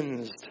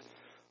cleansed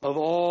of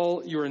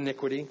all your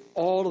iniquity,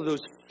 all of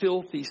those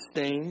filthy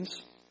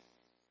stains,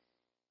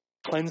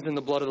 cleansed in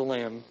the blood of the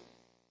Lamb.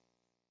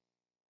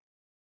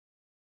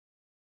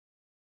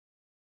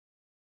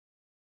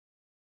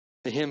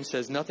 The hymn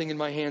says, "Nothing in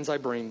my hands I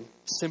bring,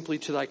 simply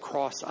to thy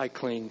cross I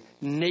cling.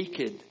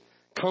 Naked,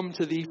 come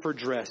to thee for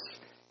dress.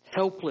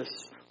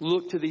 Helpless,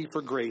 look to thee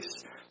for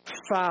grace.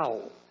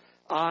 Foul,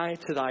 I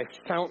to thy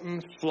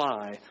fountain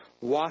fly.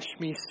 Wash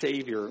me,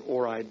 Savior,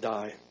 or I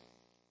die."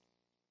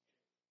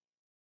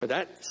 But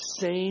that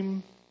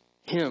same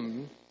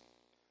hymn,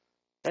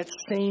 that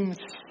same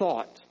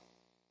thought,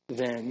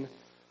 then,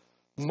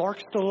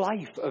 marks the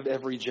life of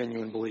every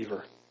genuine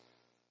believer.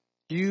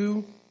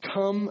 You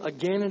come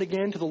again and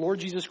again to the Lord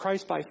Jesus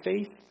Christ by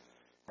faith.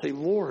 Say,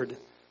 "Lord,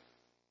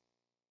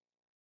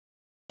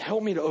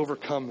 help me to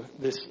overcome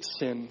this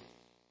sin.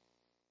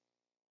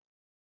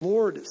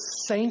 Lord,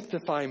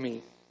 sanctify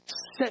me.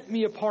 Set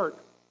me apart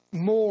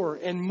more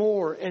and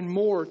more and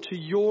more to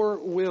your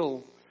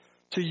will,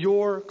 to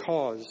your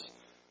cause."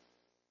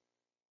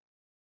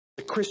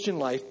 The Christian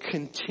life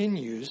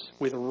continues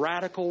with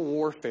radical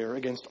warfare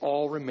against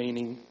all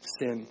remaining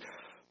sin.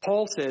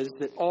 Paul says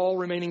that all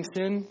remaining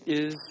sin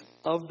is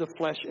of the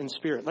flesh and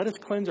spirit. Let us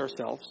cleanse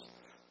ourselves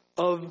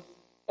of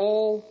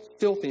all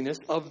filthiness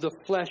of the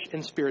flesh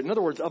and spirit. In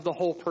other words, of the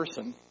whole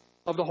person.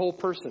 Of the whole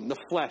person, the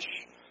flesh.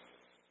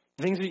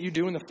 Things that you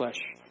do in the flesh.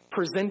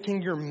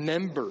 Presenting your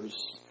members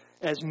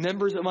as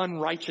members of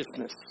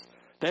unrighteousness.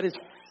 That is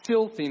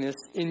filthiness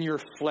in your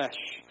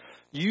flesh.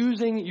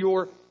 Using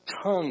your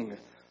tongue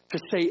to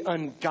say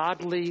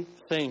ungodly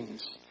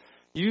things.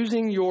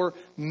 Using your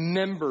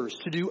members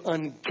to do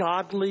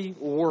ungodly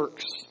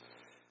works.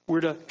 We're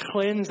to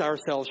cleanse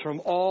ourselves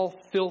from all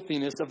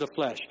filthiness of the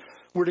flesh.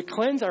 We're to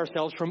cleanse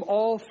ourselves from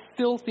all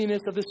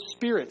filthiness of the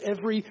spirit.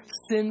 Every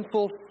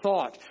sinful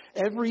thought,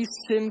 every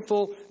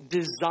sinful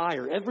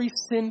desire, every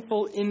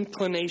sinful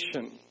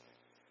inclination,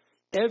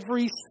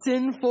 every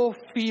sinful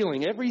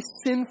feeling, every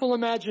sinful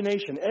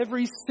imagination,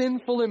 every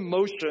sinful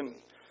emotion,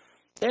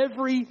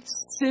 every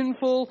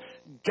sinful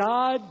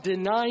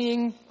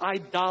God-denying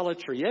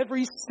idolatry,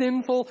 every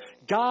sinful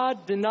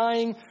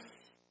God-denying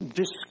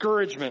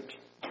discouragement,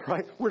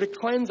 right? We're to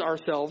cleanse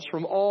ourselves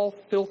from all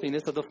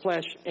filthiness of the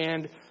flesh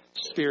and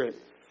spirit.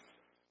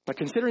 By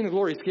considering the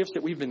glorious gifts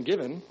that we've been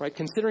given, right?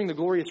 Considering the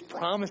glorious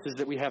promises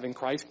that we have in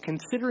Christ,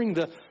 considering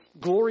the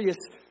glorious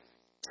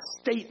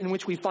state in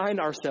which we find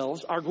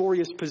ourselves, our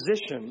glorious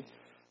position,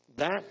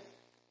 that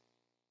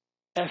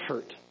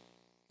effort,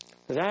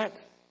 that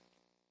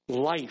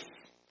life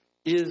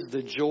is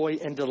the joy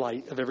and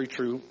delight of every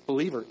true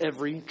believer,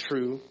 every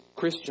true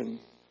Christian.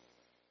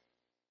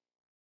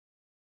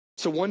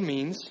 So one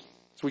means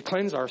is we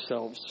cleanse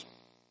ourselves.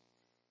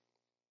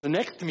 The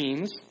next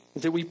means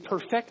is that we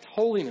perfect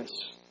holiness.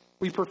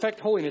 We perfect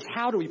holiness.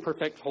 How do we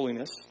perfect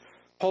holiness?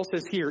 Paul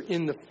says here,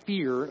 in the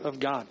fear of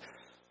God.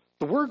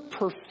 The word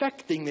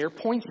perfecting there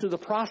points to the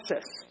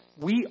process.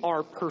 We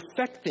are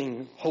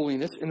perfecting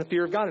holiness in the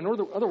fear of God. In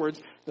other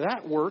words,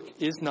 that work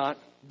is not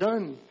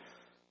done.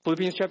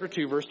 Philippians chapter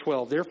 2, verse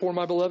 12. "Therefore,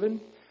 my beloved,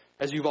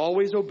 as you've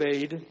always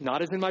obeyed,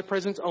 not as in my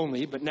presence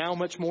only, but now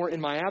much more in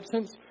my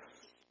absence,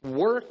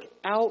 work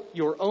out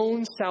your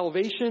own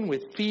salvation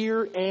with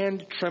fear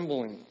and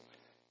trembling."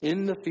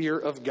 In the fear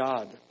of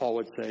God, Paul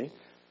would say.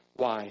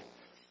 Why?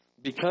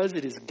 Because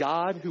it is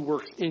God who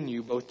works in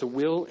you both to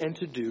will and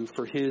to do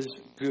for his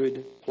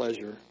good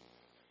pleasure.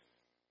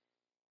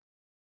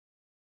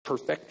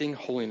 Perfecting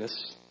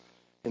holiness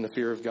in the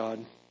fear of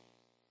God.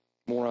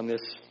 More on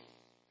this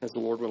as the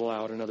Lord will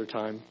allow at another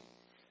time.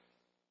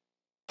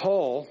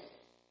 Paul,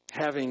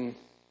 having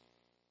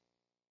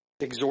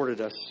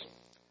exhorted us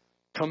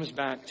comes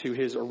back to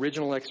his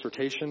original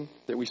exhortation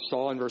that we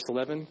saw in verse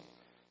 11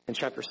 and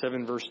chapter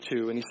 7, verse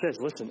 2. And he says,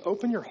 listen,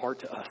 open your heart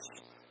to us.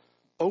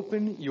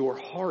 Open your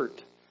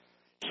heart.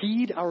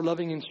 Heed our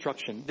loving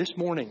instruction. This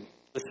morning,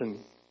 listen,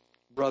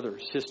 brother,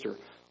 sister,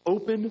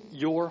 open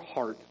your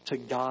heart to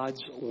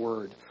God's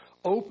word.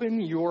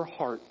 Open your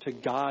heart to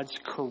God's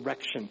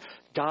correction,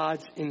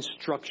 God's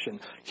instruction.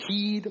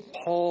 Heed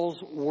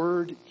Paul's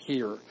word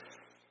here.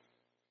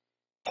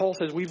 Paul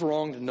says we've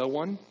wronged no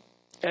one.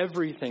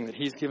 Everything that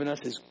he's given us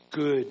is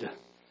good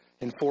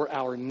and for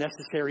our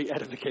necessary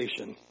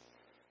edification.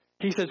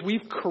 He says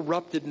we've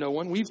corrupted no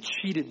one. We've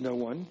cheated no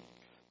one.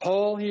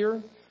 Paul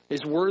here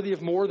is worthy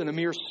of more than a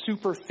mere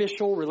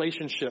superficial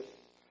relationship.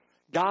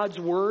 God's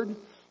word,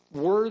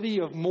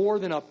 worthy of more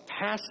than a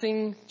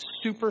passing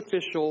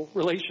superficial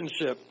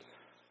relationship.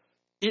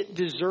 It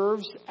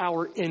deserves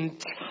our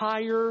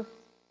entire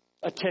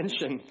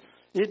attention.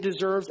 It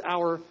deserves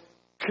our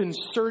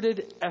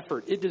concerted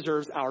effort. It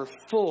deserves our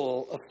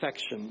full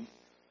affection.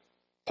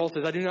 Paul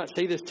says, I do not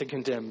say this to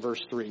condemn,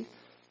 verse 3.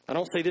 I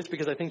don't say this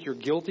because I think you're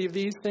guilty of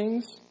these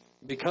things,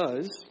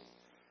 because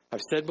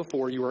I've said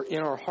before, you are in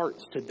our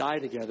hearts to die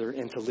together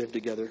and to live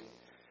together.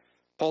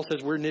 Paul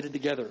says we're knitted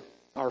together.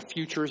 Our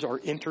futures are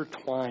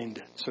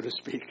intertwined, so to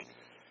speak.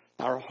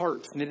 Our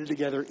hearts knitted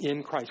together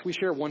in Christ. We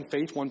share one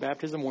faith, one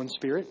baptism, one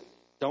spirit,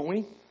 don't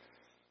we?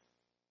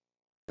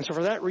 And so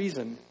for that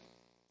reason,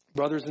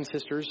 brothers and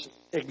sisters,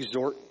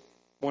 exhort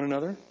one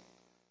another.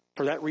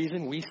 For that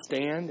reason, we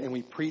stand and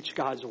we preach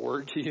God's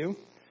word to you.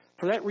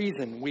 For that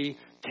reason, we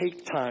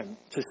take time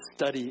to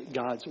study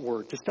God's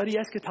word, to study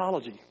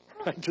eschatology,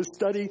 right? To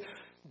study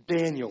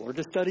Daniel, or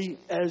to study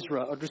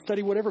Ezra, or to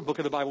study whatever book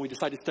of the Bible we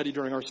decide to study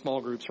during our small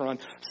groups, or on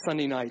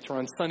Sunday nights, or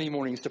on Sunday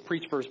mornings, to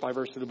preach verse by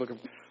verse through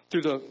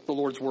the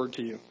Lord's word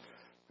to you.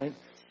 Right?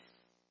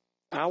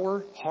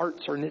 Our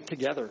hearts are knit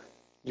together,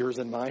 yours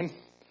and mine.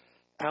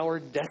 Our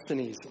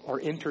destinies are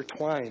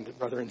intertwined,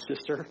 brother and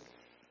sister.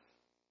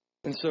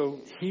 And so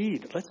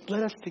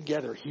let us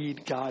together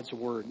heed God's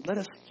word. Let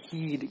us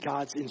heed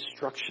God's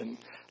instruction.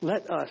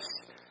 Let us,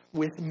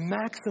 with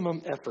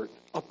maximum effort,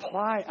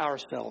 apply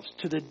ourselves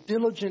to the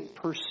diligent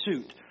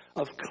pursuit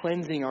of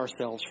cleansing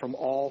ourselves from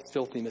all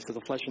filthiness of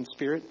the flesh and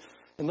spirit.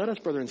 And let us,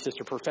 brother and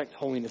sister, perfect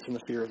holiness in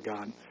the fear of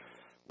God.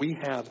 We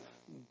have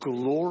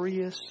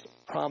glorious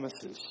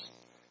promises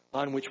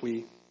on which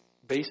we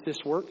base this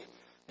work,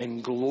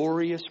 and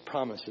glorious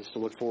promises to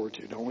look forward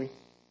to, don't we?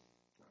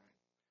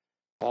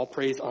 All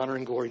praise, honor,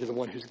 and glory to the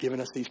one who's given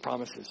us these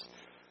promises,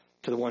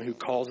 to the one who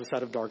calls us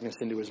out of darkness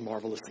into his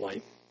marvelous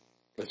light.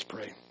 Let's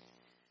pray.